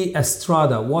 Heidi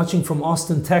Estrada, watching from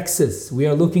Austin, Texas. We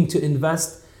are looking to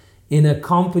invest in a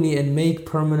company and make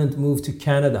permanent move to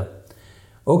Canada.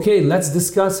 Okay, let's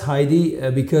discuss, Heidi,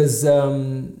 because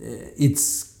it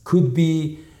could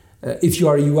be, if you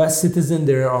are a US citizen,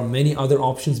 there are many other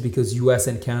options, because US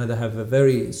and Canada have a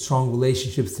very strong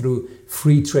relationship through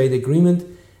free trade agreement.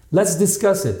 Let's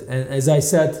discuss it. And as I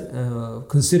said,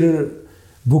 consider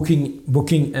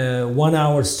booking a 1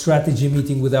 hour strategy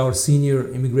meeting with our senior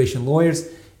immigration lawyers,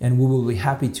 and we will be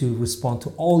happy to respond to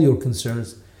all your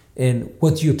concerns and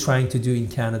what you're trying to do in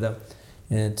Canada,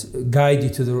 and guide you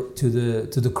to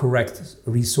the correct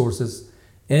resources.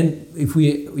 And if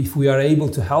we are able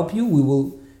to help you, we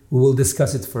will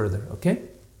discuss it further. Okay.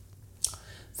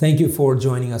 Thank you for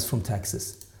joining us from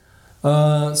Texas.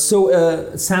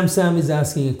 Sam is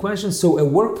asking a question. So a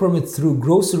work permit through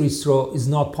grocery store is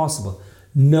not possible.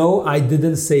 No, I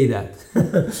didn't say that.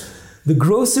 The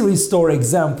grocery store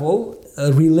example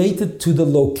related to the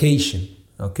location,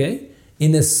 okay?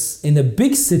 In a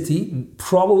big city,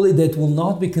 probably that will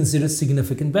not be considered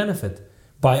significant benefit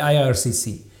by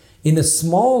IRCC. In a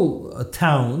small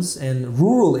towns and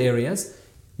rural areas,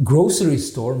 grocery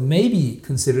store may be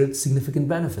considered significant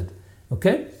benefit.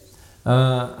 Okay,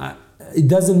 it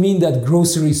doesn't mean that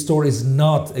grocery store is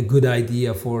not a good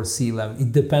idea for C11.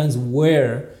 It depends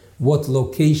where, what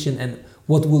location, and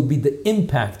what will be the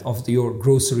impact of your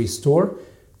grocery store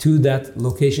to that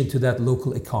location, to that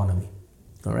local economy.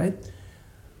 All right.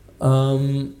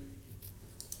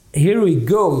 Here we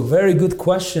go. Very good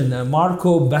question.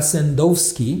 Marco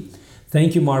Basendowski.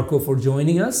 Thank you, Marco, for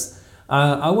joining us.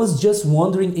 I was just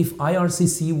wondering if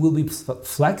IRCC will be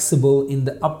flexible in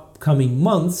the upcoming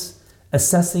months,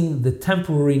 assessing the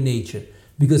temporary nature,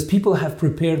 because people have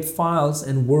prepared files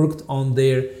and worked on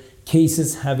their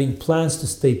cases having plans to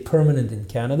stay permanent in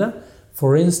Canada.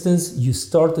 For instance, you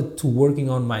started to working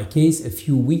on my case a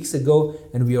few weeks ago,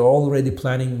 and we are already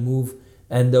planning move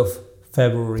end of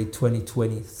February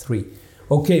 2023.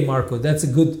 Okay, Marco, that's a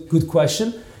good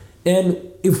question. And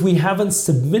if we haven't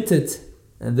submitted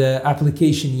the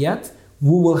application yet, we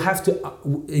will have to,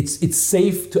 it's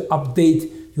safe to update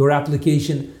your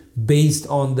application based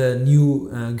on the new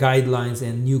guidelines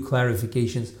and new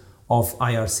clarifications of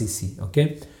IRCC,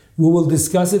 okay? We will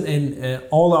discuss it, and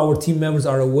all our team members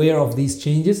are aware of these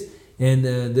changes, and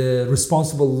the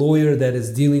responsible lawyer that is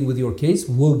dealing with your case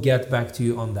will get back to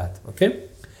you on that, okay?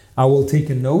 I will take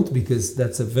a note because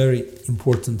that's a very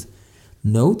important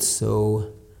note.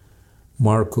 So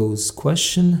Marco's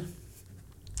question,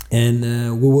 and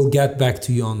we will get back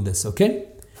to you on this, okay?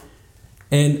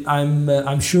 And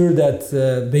I'm sure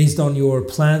that based on your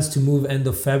plans to move end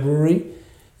of February,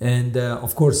 and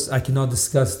of course I cannot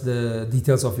discuss the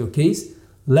details of your case,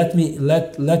 let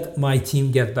my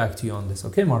team get back to you on this,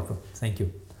 okay, Marco? Thank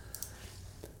you.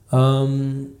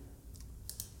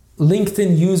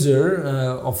 LinkedIn user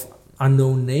of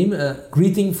unknown name,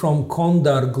 greeting from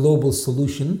Kondar Global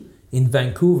Solution in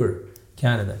Vancouver,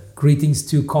 Canada. Greetings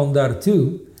to Kondar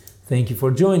too. Thank you for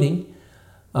joining.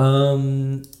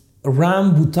 Ram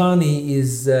Bhutani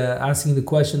is asking the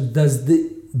question,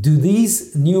 do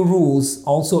these new rules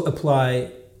also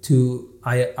apply to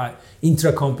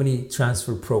intra-company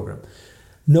transfer program?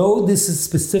 No, this is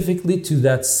specifically to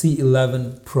that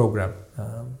C11 program.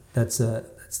 That's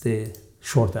the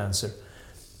short answer.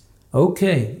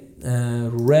 Okay,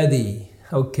 ready.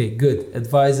 Okay, good.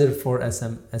 Advisor for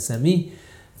SME.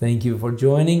 Thank you for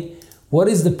joining. What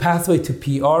is the pathway to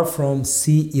PR from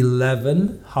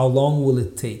C11? How long will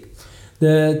it take?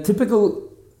 The typical,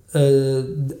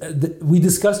 we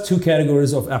discussed two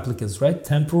categories of applicants, right?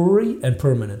 Temporary and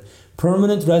permanent.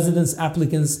 Permanent residence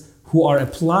applicants who are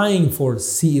applying for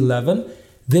C11,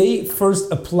 they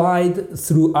first applied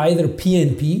through either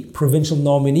PNP, Provincial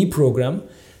Nominee Program.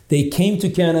 They came to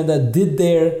Canada,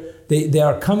 they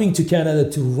are coming to Canada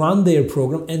to run their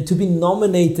program and to be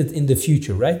nominated in the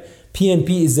future, right?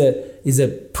 PNP is a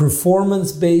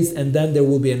performance based, and then there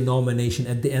will be a nomination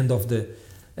at the end of the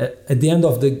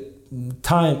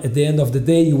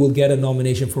day. You will get a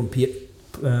nomination from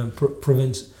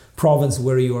province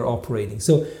where you are operating.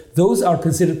 So those are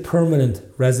considered permanent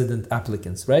resident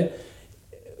applicants, right?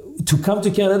 To come to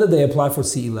Canada, they apply for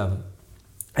C11.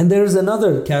 And there's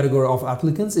another category of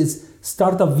applicants, is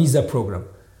Startup Visa Program.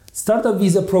 Startup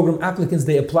Visa Program applicants,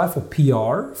 they apply for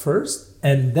PR first,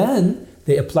 and then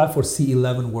they apply for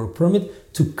C11 work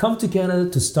permit to come to Canada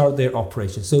to start their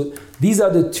operation. So these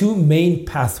are the two main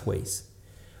pathways.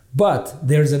 But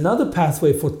there's another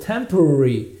pathway for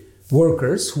temporary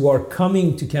workers who are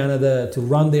coming to Canada to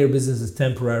run their businesses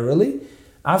temporarily.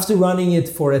 After running it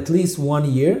for at least 1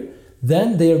 year,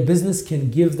 then their business can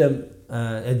give them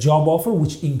a job offer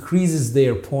which increases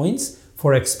their points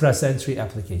for express entry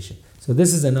application. So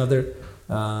this is another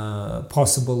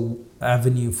possible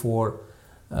avenue for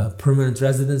permanent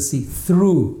residency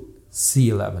through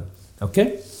C11,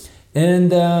 okay?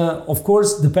 And of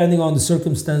course, depending on the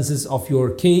circumstances of your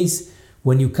case,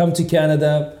 when you come to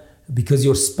Canada, because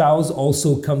your spouse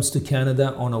also comes to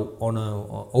Canada on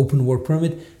a open work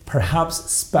permit, perhaps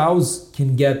spouse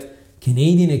can get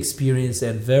Canadian experience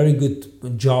and very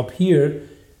good job here.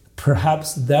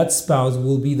 Perhaps that spouse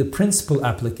will be the principal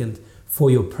applicant for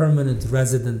your permanent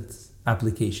resident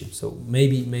application. So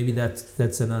maybe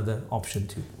that's another option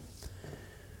too.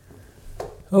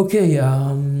 Okay,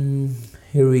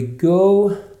 here we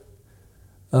go.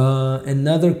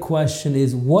 Another question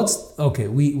is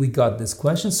we got this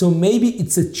question. So maybe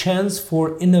it's a chance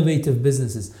for innovative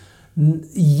businesses.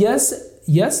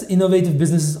 Yes, innovative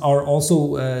businesses are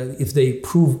also, if they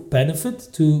prove benefit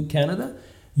to Canada,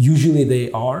 usually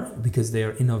they are because they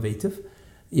are innovative.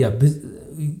 Yeah,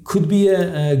 could be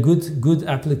a good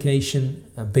application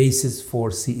basis for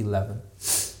C11.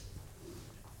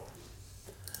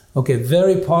 Okay,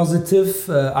 very positive.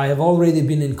 I have already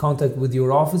been in contact with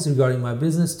your office regarding my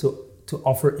business to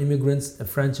offer immigrants a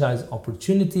franchise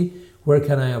opportunity. Where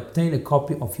can I obtain a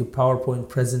copy of your PowerPoint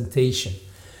presentation?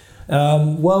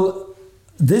 Well,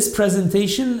 this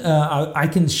presentation, I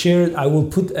can share it. I will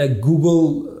put a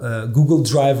Google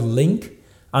Drive link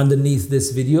underneath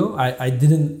this video. I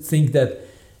didn't think that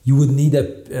you would need a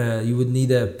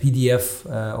PDF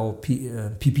or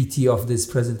PPT of this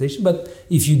presentation, but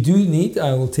if you do need,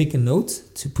 I will take a note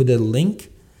to put a link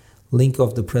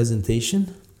of the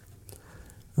presentation.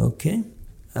 Okay,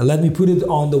 let me put it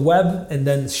on the web and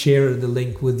then share the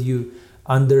link with you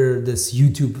under this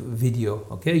YouTube video.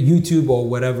 Okay, YouTube or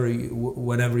wherever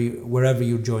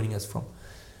you're joining us from.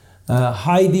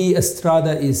 Heidi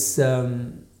Estrada is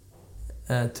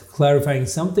clarifying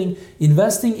something.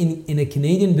 Investing in a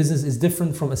Canadian business is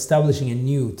different from establishing a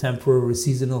new temporary,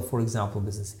 seasonal, for example,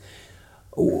 business.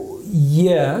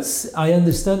 Yes, I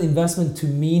understand investment to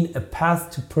mean a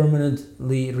path to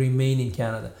permanently remain in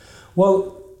Canada.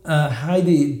 Well,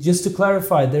 Heidi, just to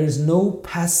clarify, there is no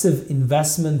passive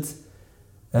investment,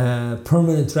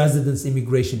 permanent residence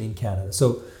immigration in Canada.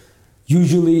 So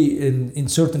usually in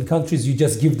certain countries, you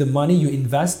just give the money, you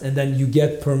invest, and then you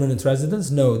get permanent residence.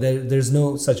 No, there's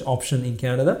no such option in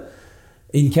Canada.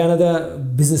 In Canada,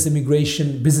 business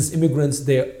immigrants,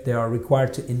 they are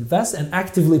required to invest and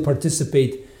actively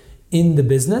participate in the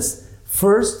business.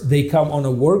 First, they come on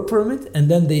a work permit, and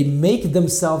then they make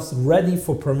themselves ready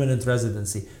for permanent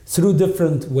residency through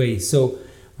different ways. So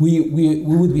we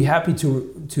would be happy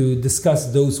to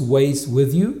discuss those ways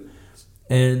with you.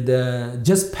 And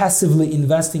just passively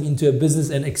investing into a business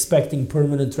and expecting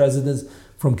permanent residence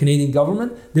from Canadian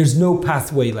government, there's no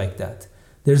pathway like that.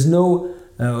 There's no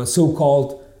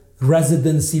so-called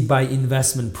residency by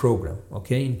investment program,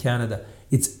 okay, in Canada.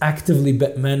 It's actively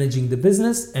managing the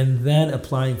business and then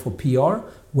applying for PR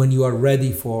when you are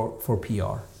ready for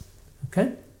PR,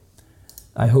 okay?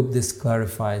 I hope this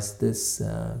clarifies this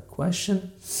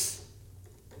question.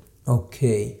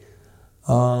 Okay.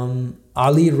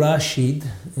 Ali Rashid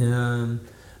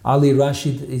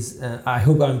is, I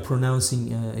hope I'm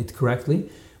pronouncing it correctly.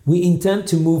 We intend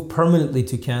to move permanently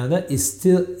to Canada. Is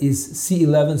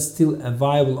C11 still a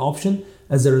viable option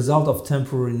as a result of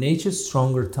temporary nature,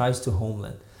 stronger ties to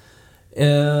homeland?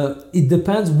 It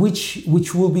depends which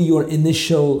will be your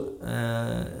initial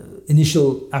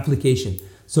application.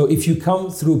 So if you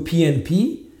come through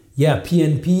PNP, yeah,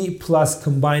 PNP plus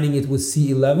combining it with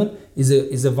C11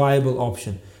 is a viable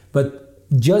option. But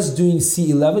just doing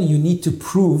C11, you need to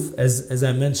prove, as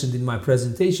I mentioned in my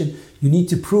presentation, you need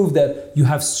to prove that you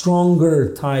have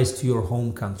stronger ties to your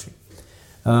home country.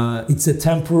 It's a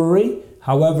temporary,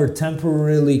 however,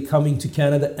 temporarily coming to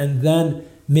Canada and then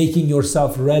making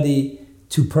yourself ready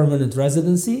to permanent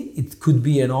residency, it could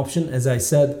be an option. As I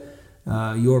said,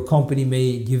 your company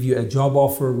may give you a job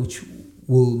offer which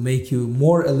will make you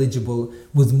more eligible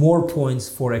with more points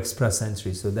for express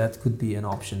entry. So that could be an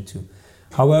option too.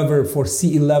 However, for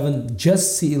C11,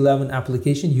 just C11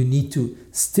 application, you need to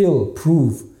still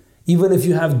prove, even if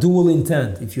you have dual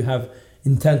intent, if you have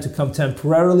intent to come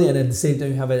temporarily and at the same time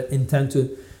you have an intent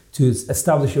to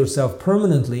establish yourself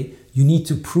permanently, you need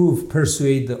to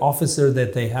persuade the officer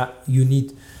that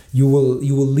you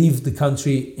will leave the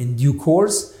country in due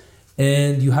course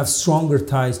and you have stronger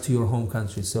ties to your home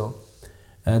country. So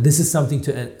this is something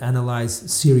to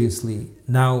analyze seriously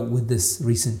now with this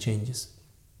recent changes.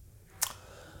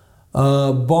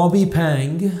 Bobby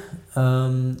Pang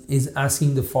is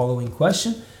asking the following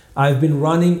question. I've been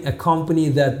running a company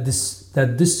that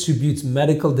distributes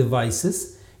medical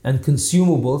devices and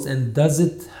consumables, and does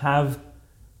it have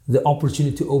the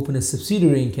opportunity to open a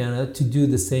subsidiary in Canada to do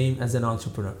the same as an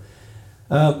entrepreneur?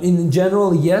 In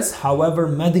general, yes. However,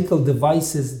 medical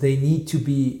devices, they need to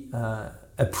be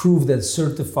approved and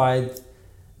certified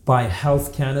by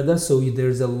Health Canada. So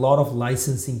there's a lot of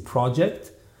licensing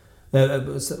process,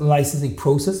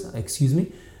 excuse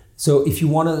me. So if you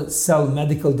want to sell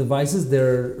medical devices,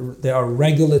 there are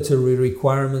regulatory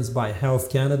requirements by Health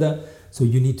Canada. So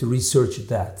you need to research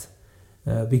that.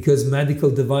 Because medical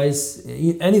device,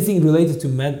 anything related to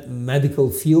medical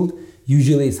field,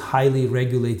 usually is highly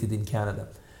regulated in Canada.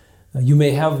 You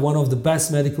may have one of the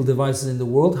best medical devices in the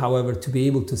world. However, to be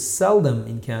able to sell them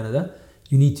in Canada,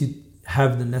 you need to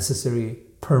have the necessary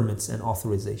permits and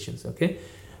authorizations, okay?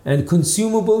 And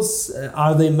consumables,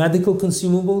 are they medical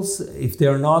consumables? If they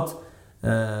are not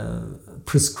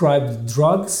prescribed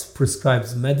drugs,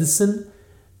 prescribed medicine,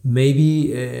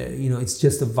 maybe it's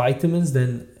just a vitamins,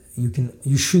 then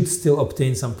you should still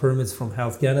obtain some permits from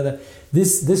Health Canada.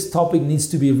 This topic needs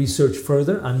to be researched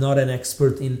further. I'm not an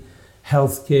expert in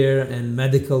healthcare and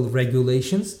medical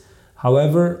regulations.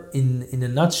 However, in a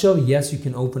nutshell, yes, you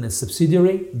can open a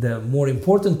subsidiary. The more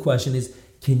important question is,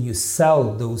 can you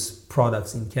sell those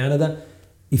products in Canada?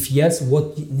 If yes,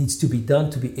 what needs to be done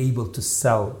to be able to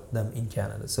sell them in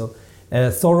Canada? So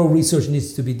thorough research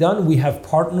needs to be done. We have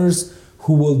partners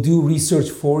who will do research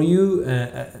for you,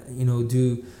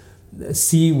 do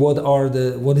see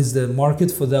what is the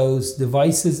market for those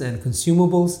devices and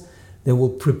consumables. They will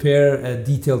prepare a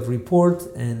detailed report,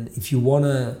 and if you want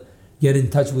to get in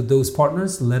touch with those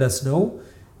partners, let us know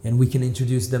and we can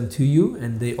introduce them to you.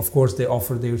 And they, of course, they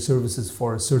offer their services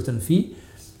for a certain fee.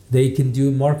 They can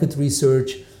do market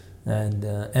research and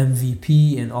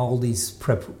MVP and all these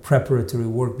preparatory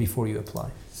work before you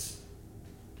apply.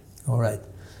 All right.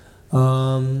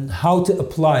 How to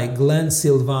apply, Glenn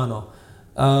Silvano.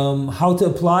 How to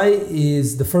apply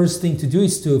is, the first thing to do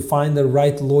is to find the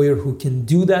right lawyer who can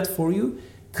do that for you,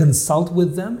 consult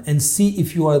with them and see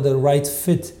if you are the right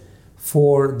fit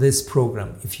for this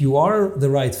program. If you are the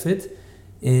right fit,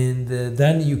 and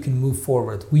then you can move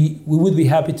forward. We would be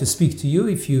happy to speak to you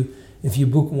if you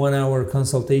book 1 hour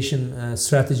consultation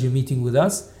strategy meeting with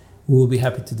us. We will be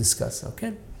happy to discuss.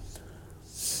 Okay.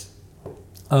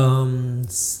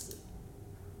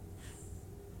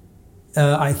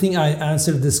 I think I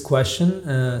answered this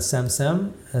question,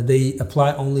 Sam. They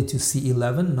apply only to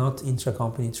C11, not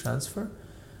intra-company transfer.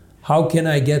 How can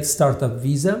I get startup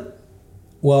visa?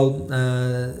 Well,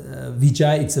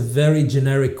 Vijay, it's a very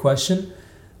generic question.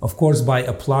 Of course, by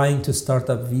applying to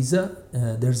startup visa,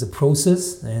 there's a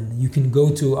process, and you can go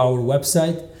to our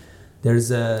website.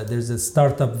 There's a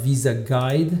startup visa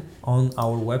guide on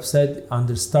our website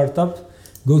under startup.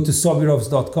 Go to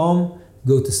sobirovs.com,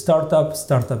 go to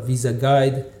startup visa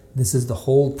guide. This is the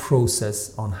whole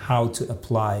process on how to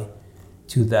apply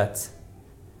to that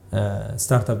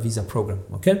startup visa program.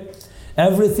 Okay,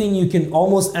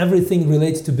 almost everything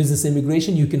related to business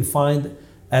immigration you can find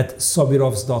at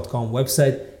sobirovs.com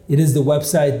website. It is the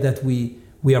website that we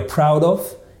are proud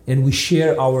of, and we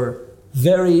share our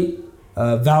very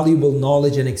valuable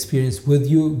knowledge and experience with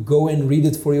you. Go and read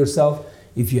it for yourself.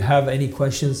 If you have any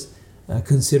questions,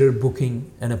 consider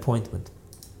booking an appointment.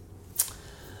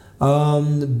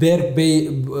 Berk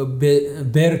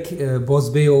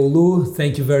Bozbeyoğlu,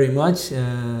 thank you very much.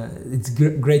 It's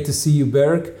great to see you,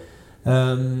 Berk.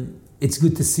 It's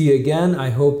good to see you again. I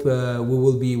hope we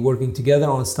will be working together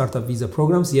on startup visa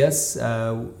programs. Yes,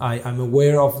 I'm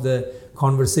aware of the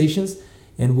conversations,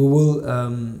 and we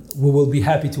will be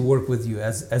happy to work with you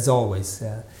as always.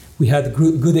 We had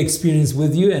good experience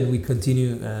with you, and we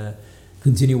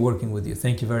continue working with you.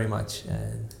 Thank you very much,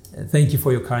 and thank you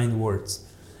for your kind words.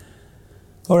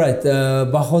 All right,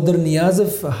 Bahadur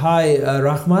Niyazov, hi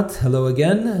Rahmat, hello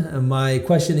again. My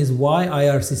question is why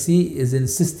IRCC is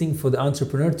insisting for the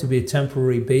entrepreneur to be a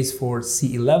temporary base for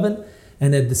C11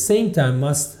 and at the same time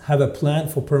must have a plan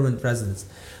for permanent residence.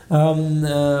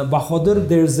 Bahadur,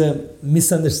 there's a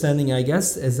misunderstanding, I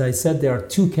guess. As I said, there are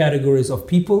two categories of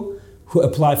people who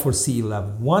apply for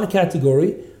C11. One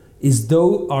category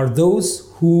are those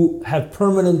who have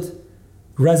permanent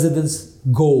residence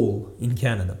goal in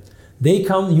Canada. They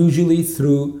come usually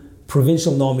through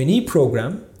provincial nominee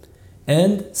program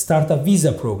and startup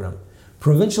visa program.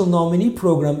 Provincial nominee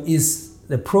program is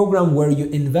the program where you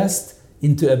invest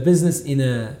into a business in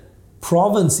a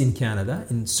province in Canada,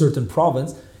 in certain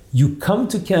province. You come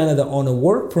to Canada on a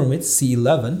work permit,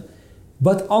 C11,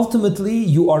 but ultimately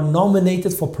you are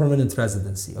nominated for permanent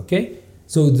residency, okay?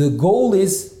 So the goal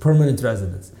is permanent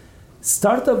residence.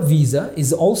 Startup visa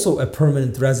is also a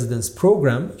permanent residence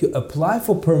program. You apply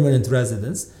for permanent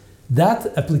residence. That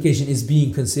application is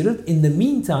being considered. In the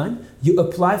meantime, you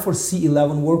apply for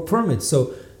C11 work permit.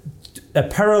 So a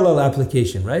parallel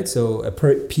application, right? So a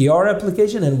PR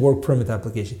application and work permit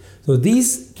application. So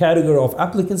these category of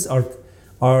applicants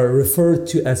are referred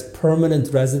to as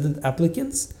permanent resident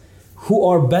applicants who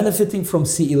are benefiting from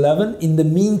C11 in the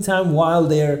meantime while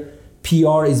their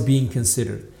PR is being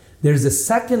considered. There's a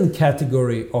second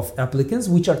category of applicants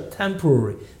which are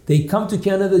temporary. They come to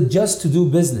Canada just to do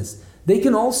business. They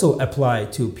can also apply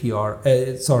to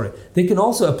they can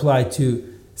also apply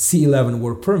to C11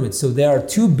 work permit. So there are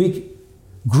two big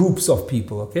groups of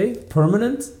people, okay?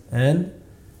 Permanent and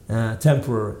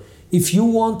temporary. If you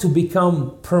want to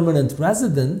become permanent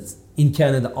resident in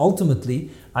Canada ultimately,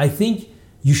 I think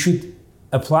you should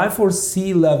apply for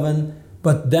C11,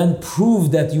 but then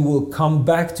prove that you will come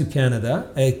back to Canada,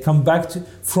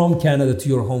 from Canada to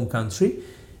your home country.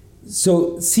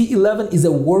 So C11 is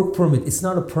a work permit. It's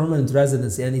not a permanent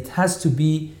residency, and it has to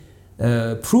be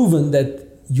proven that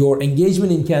your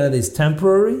engagement in Canada is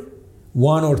temporary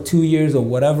 1 or 2 years or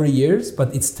whatever years,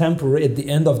 but it's temporary. At the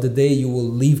end of the day, you will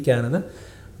leave Canada.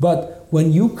 But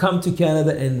when you come to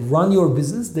Canada and run your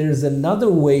business, there's another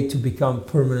way to become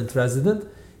permanent resident,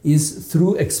 is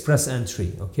through express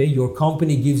entry. Okay, your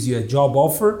company gives you a job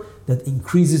offer that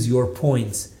increases your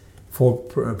points for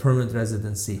permanent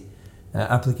residency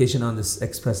application on this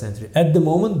express entry. At the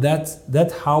moment,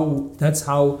 that's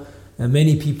how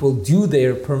many people do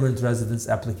their permanent residence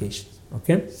applications.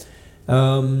 Okay,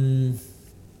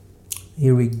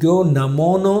 here we go.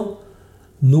 Namono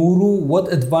Nuru,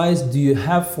 what advice do you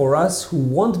have for us who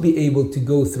won't be able to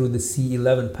go through the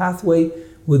C11 pathway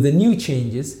with the new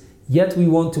changes, yet we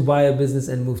want to buy a business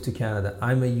and move to Canada?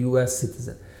 I'm a US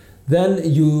citizen. Then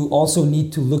you also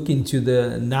need to look into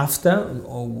the NAFTA,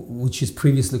 which is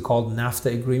previously called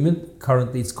NAFTA agreement.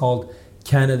 Currently it's called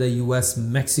Canada, US,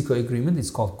 Mexico agreement. It's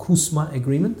called CUSMA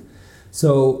agreement.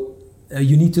 So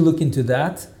you need to look into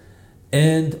that.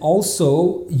 And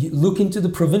also look into the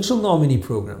provincial nominee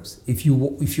programs. If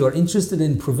you are interested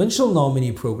in provincial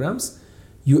nominee programs,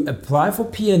 you apply for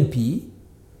PNP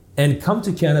and come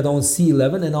to Canada on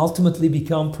C11 and ultimately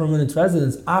become permanent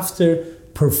residents after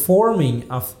performing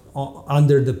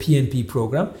under the PNP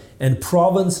program, and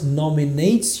province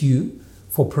nominates you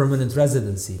for permanent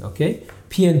residency. Okay,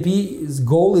 PNP's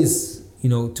goal is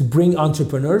to bring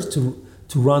entrepreneurs to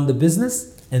run the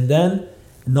business and then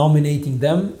nominating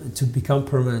them to become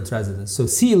permanent residents. So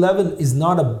C11 is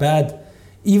not a bad,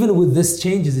 even with this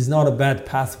changes, is not a bad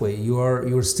pathway.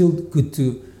 You're still good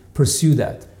to pursue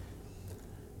that.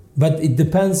 But it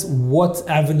depends what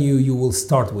avenue you will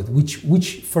start with,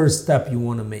 which first step you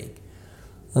want to make.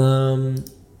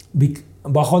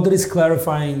 Bahadur is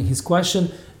clarifying his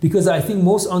question because I think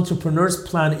most entrepreneurs'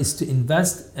 plan is to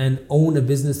invest and own a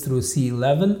business through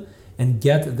C11 and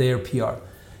get their PR.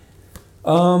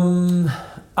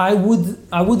 I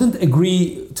wouldn't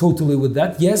agree totally with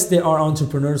that. Yes, there are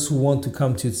entrepreneurs who want to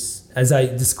come to, as I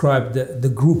described, the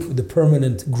group, the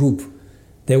permanent group.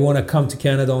 They want to come to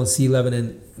Canada on C11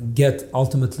 and get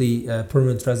ultimately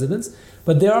permanent residence.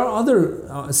 But there are other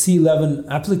C11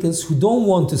 applicants who don't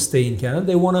want to stay in Canada.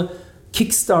 They want to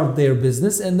kickstart their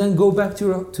business and then go back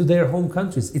to their home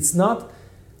countries. It's not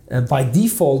by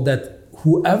default that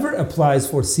whoever applies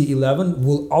for C11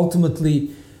 will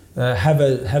ultimately have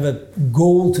a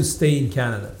goal to stay in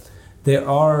Canada. There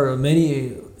are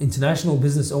many international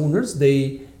business owners.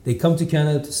 They come to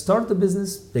Canada to start the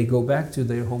business. They go back to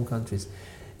their home countries.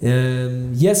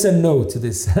 Yes and no to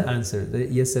this answer.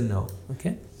 Yes and no.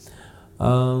 Okay.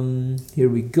 Here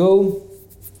we go.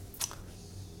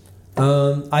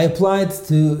 I applied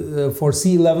for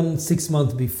C11 6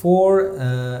 months before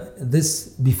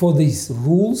before these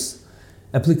rules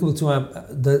applicable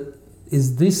to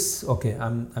is this okay?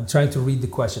 I'm trying to read the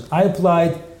question. I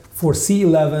applied for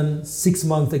C11 6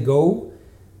 months ago.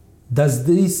 Does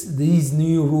do these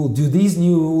new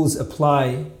rules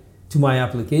apply to my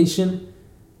application?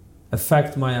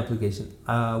 Affect my application?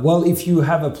 Well, if you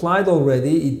have applied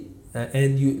already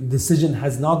and decision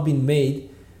has not been made,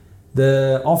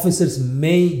 the officers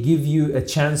may give you a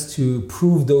chance to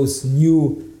prove those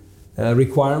new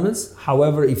requirements.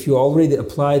 However, if you already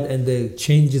applied and the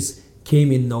changes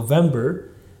came in November,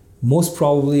 most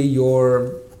probably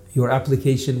your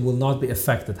application will not be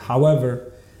affected.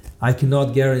 However, I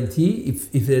cannot guarantee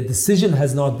if a decision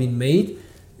has not been made,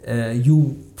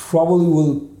 you probably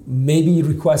will maybe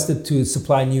requested to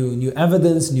supply new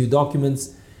evidence, new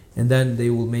documents, and then they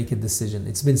will make a decision.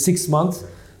 It's been 6 months,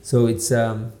 so it's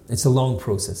a long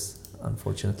process,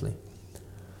 unfortunately.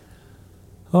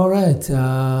 All right.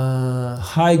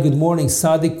 Hi, good morning,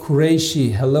 Sadiq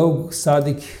Qureshi. Hello,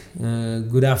 Sadiq.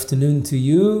 Good afternoon to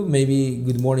you. Maybe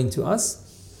good morning to us.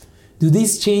 Do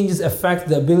these changes affect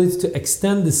the ability to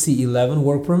extend the C11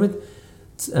 work permit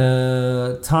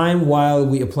time while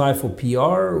we apply for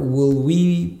PR? Will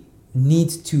we need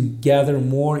to gather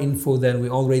more info than we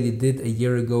already did a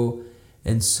year ago?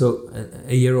 And so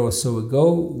a year or so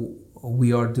ago,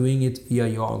 we are doing it via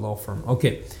your law firm.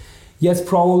 Okay. Yes,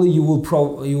 probably you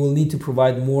will need to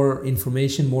provide more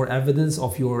information, more evidence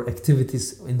of your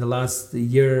activities in the last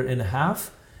year and a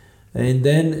half, and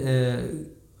then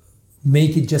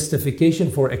make a justification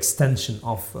for extension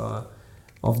of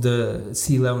the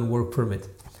C11 work permit.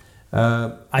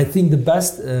 I think the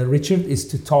best, Richard, is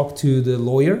to talk to the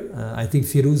lawyer. I think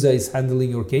Firuza is handling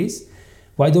your case.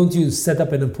 Why don't you set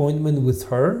up an appointment with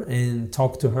her and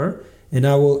talk to her? And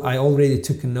I already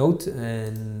took a note,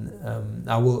 and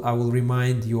I will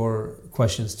remind your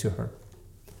questions to her.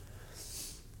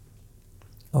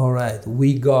 All right,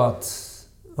 we got,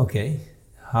 okay.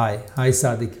 Hi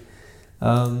Sadiq.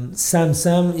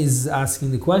 Sam is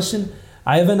asking the question.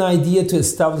 I have an idea to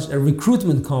establish a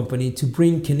recruitment company to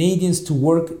bring Canadians to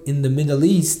work in the Middle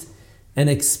East and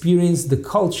experience the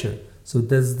culture. So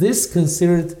does this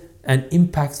considered an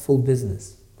impactful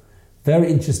business? Very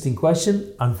interesting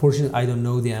question. Unfortunately, I don't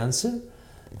know the answer,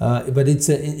 but it's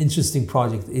an interesting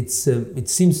project. It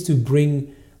seems to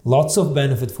bring lots of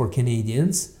benefit for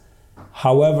Canadians.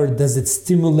 However, does it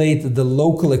stimulate the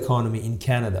local economy in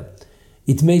Canada?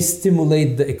 It may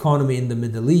stimulate the economy in the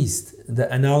Middle East. The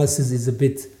analysis is a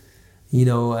bit,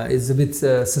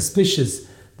 suspicious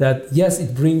that yes,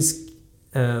 it brings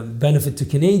benefit to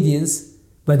Canadians,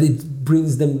 but it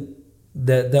brings them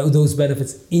those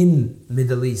benefits in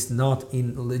Middle East, not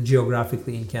in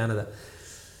geographically in Canada.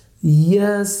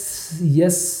 Yes,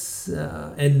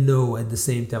 and no at the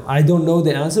same time. I don't know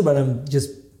the answer, but I'm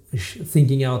just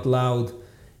thinking out loud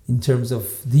in terms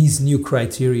of these new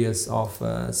criteria of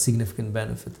significant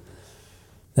benefit.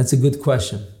 That's a good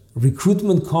question.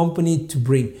 Recruitment company to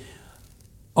bring.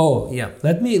 Oh yeah,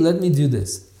 let me do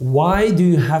this. Why do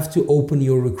you have to open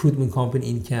your recruitment company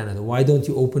in Canada? Why don't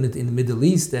you open it in the Middle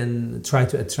East and try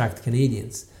to attract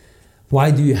Canadians? Why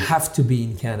do you have to be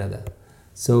in Canada?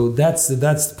 So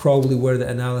that's probably where the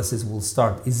analysis will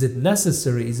start. Is it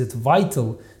necessary? Is it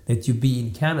vital that you be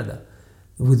in Canada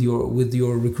with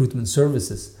your recruitment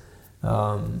services?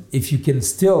 If you can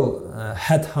still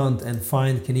headhunt and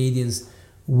find Canadians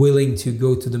willing to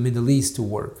go to the Middle East to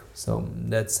work. So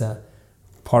that's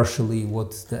partially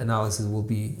what the analysis will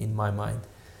be in my mind.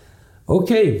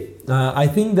 Okay, I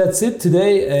think that's it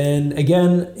today. And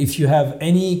again, if you have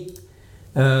anything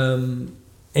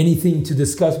to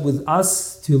discuss with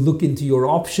us, to look into your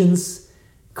options,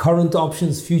 current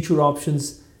options, future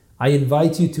options, I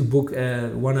invite you to book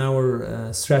a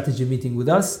 1-hour strategy meeting with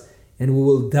us, and we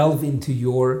will delve into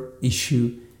your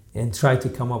issue and try to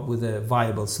come up with a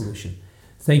viable solution.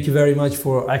 Thank you very much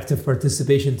for active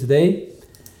participation today.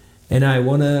 And I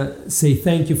want to say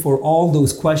thank you for all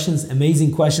those questions,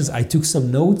 amazing questions. I took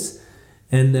some notes.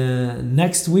 And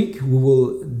next week, we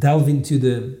will delve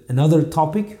into another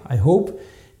topic, I hope.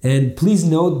 And please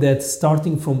note that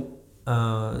starting from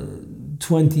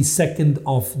 22nd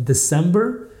of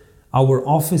December, our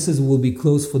offices will be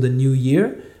closed for the new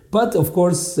year. But of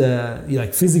course,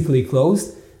 physically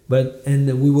closed.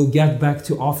 And we will get back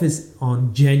to office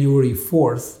on January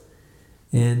 4th.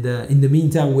 And in the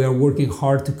meantime, we are working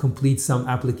hard to complete some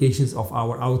applications of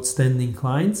our outstanding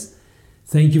clients.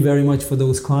 Thank you very much for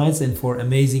those clients and for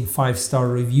amazing 5-star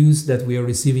reviews that we are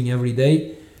receiving every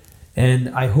day. And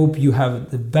I hope you have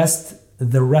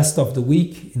the rest of the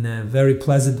week in a very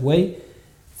pleasant way.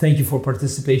 Thank you for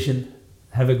participation.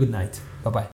 Have a good night.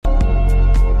 Bye-bye.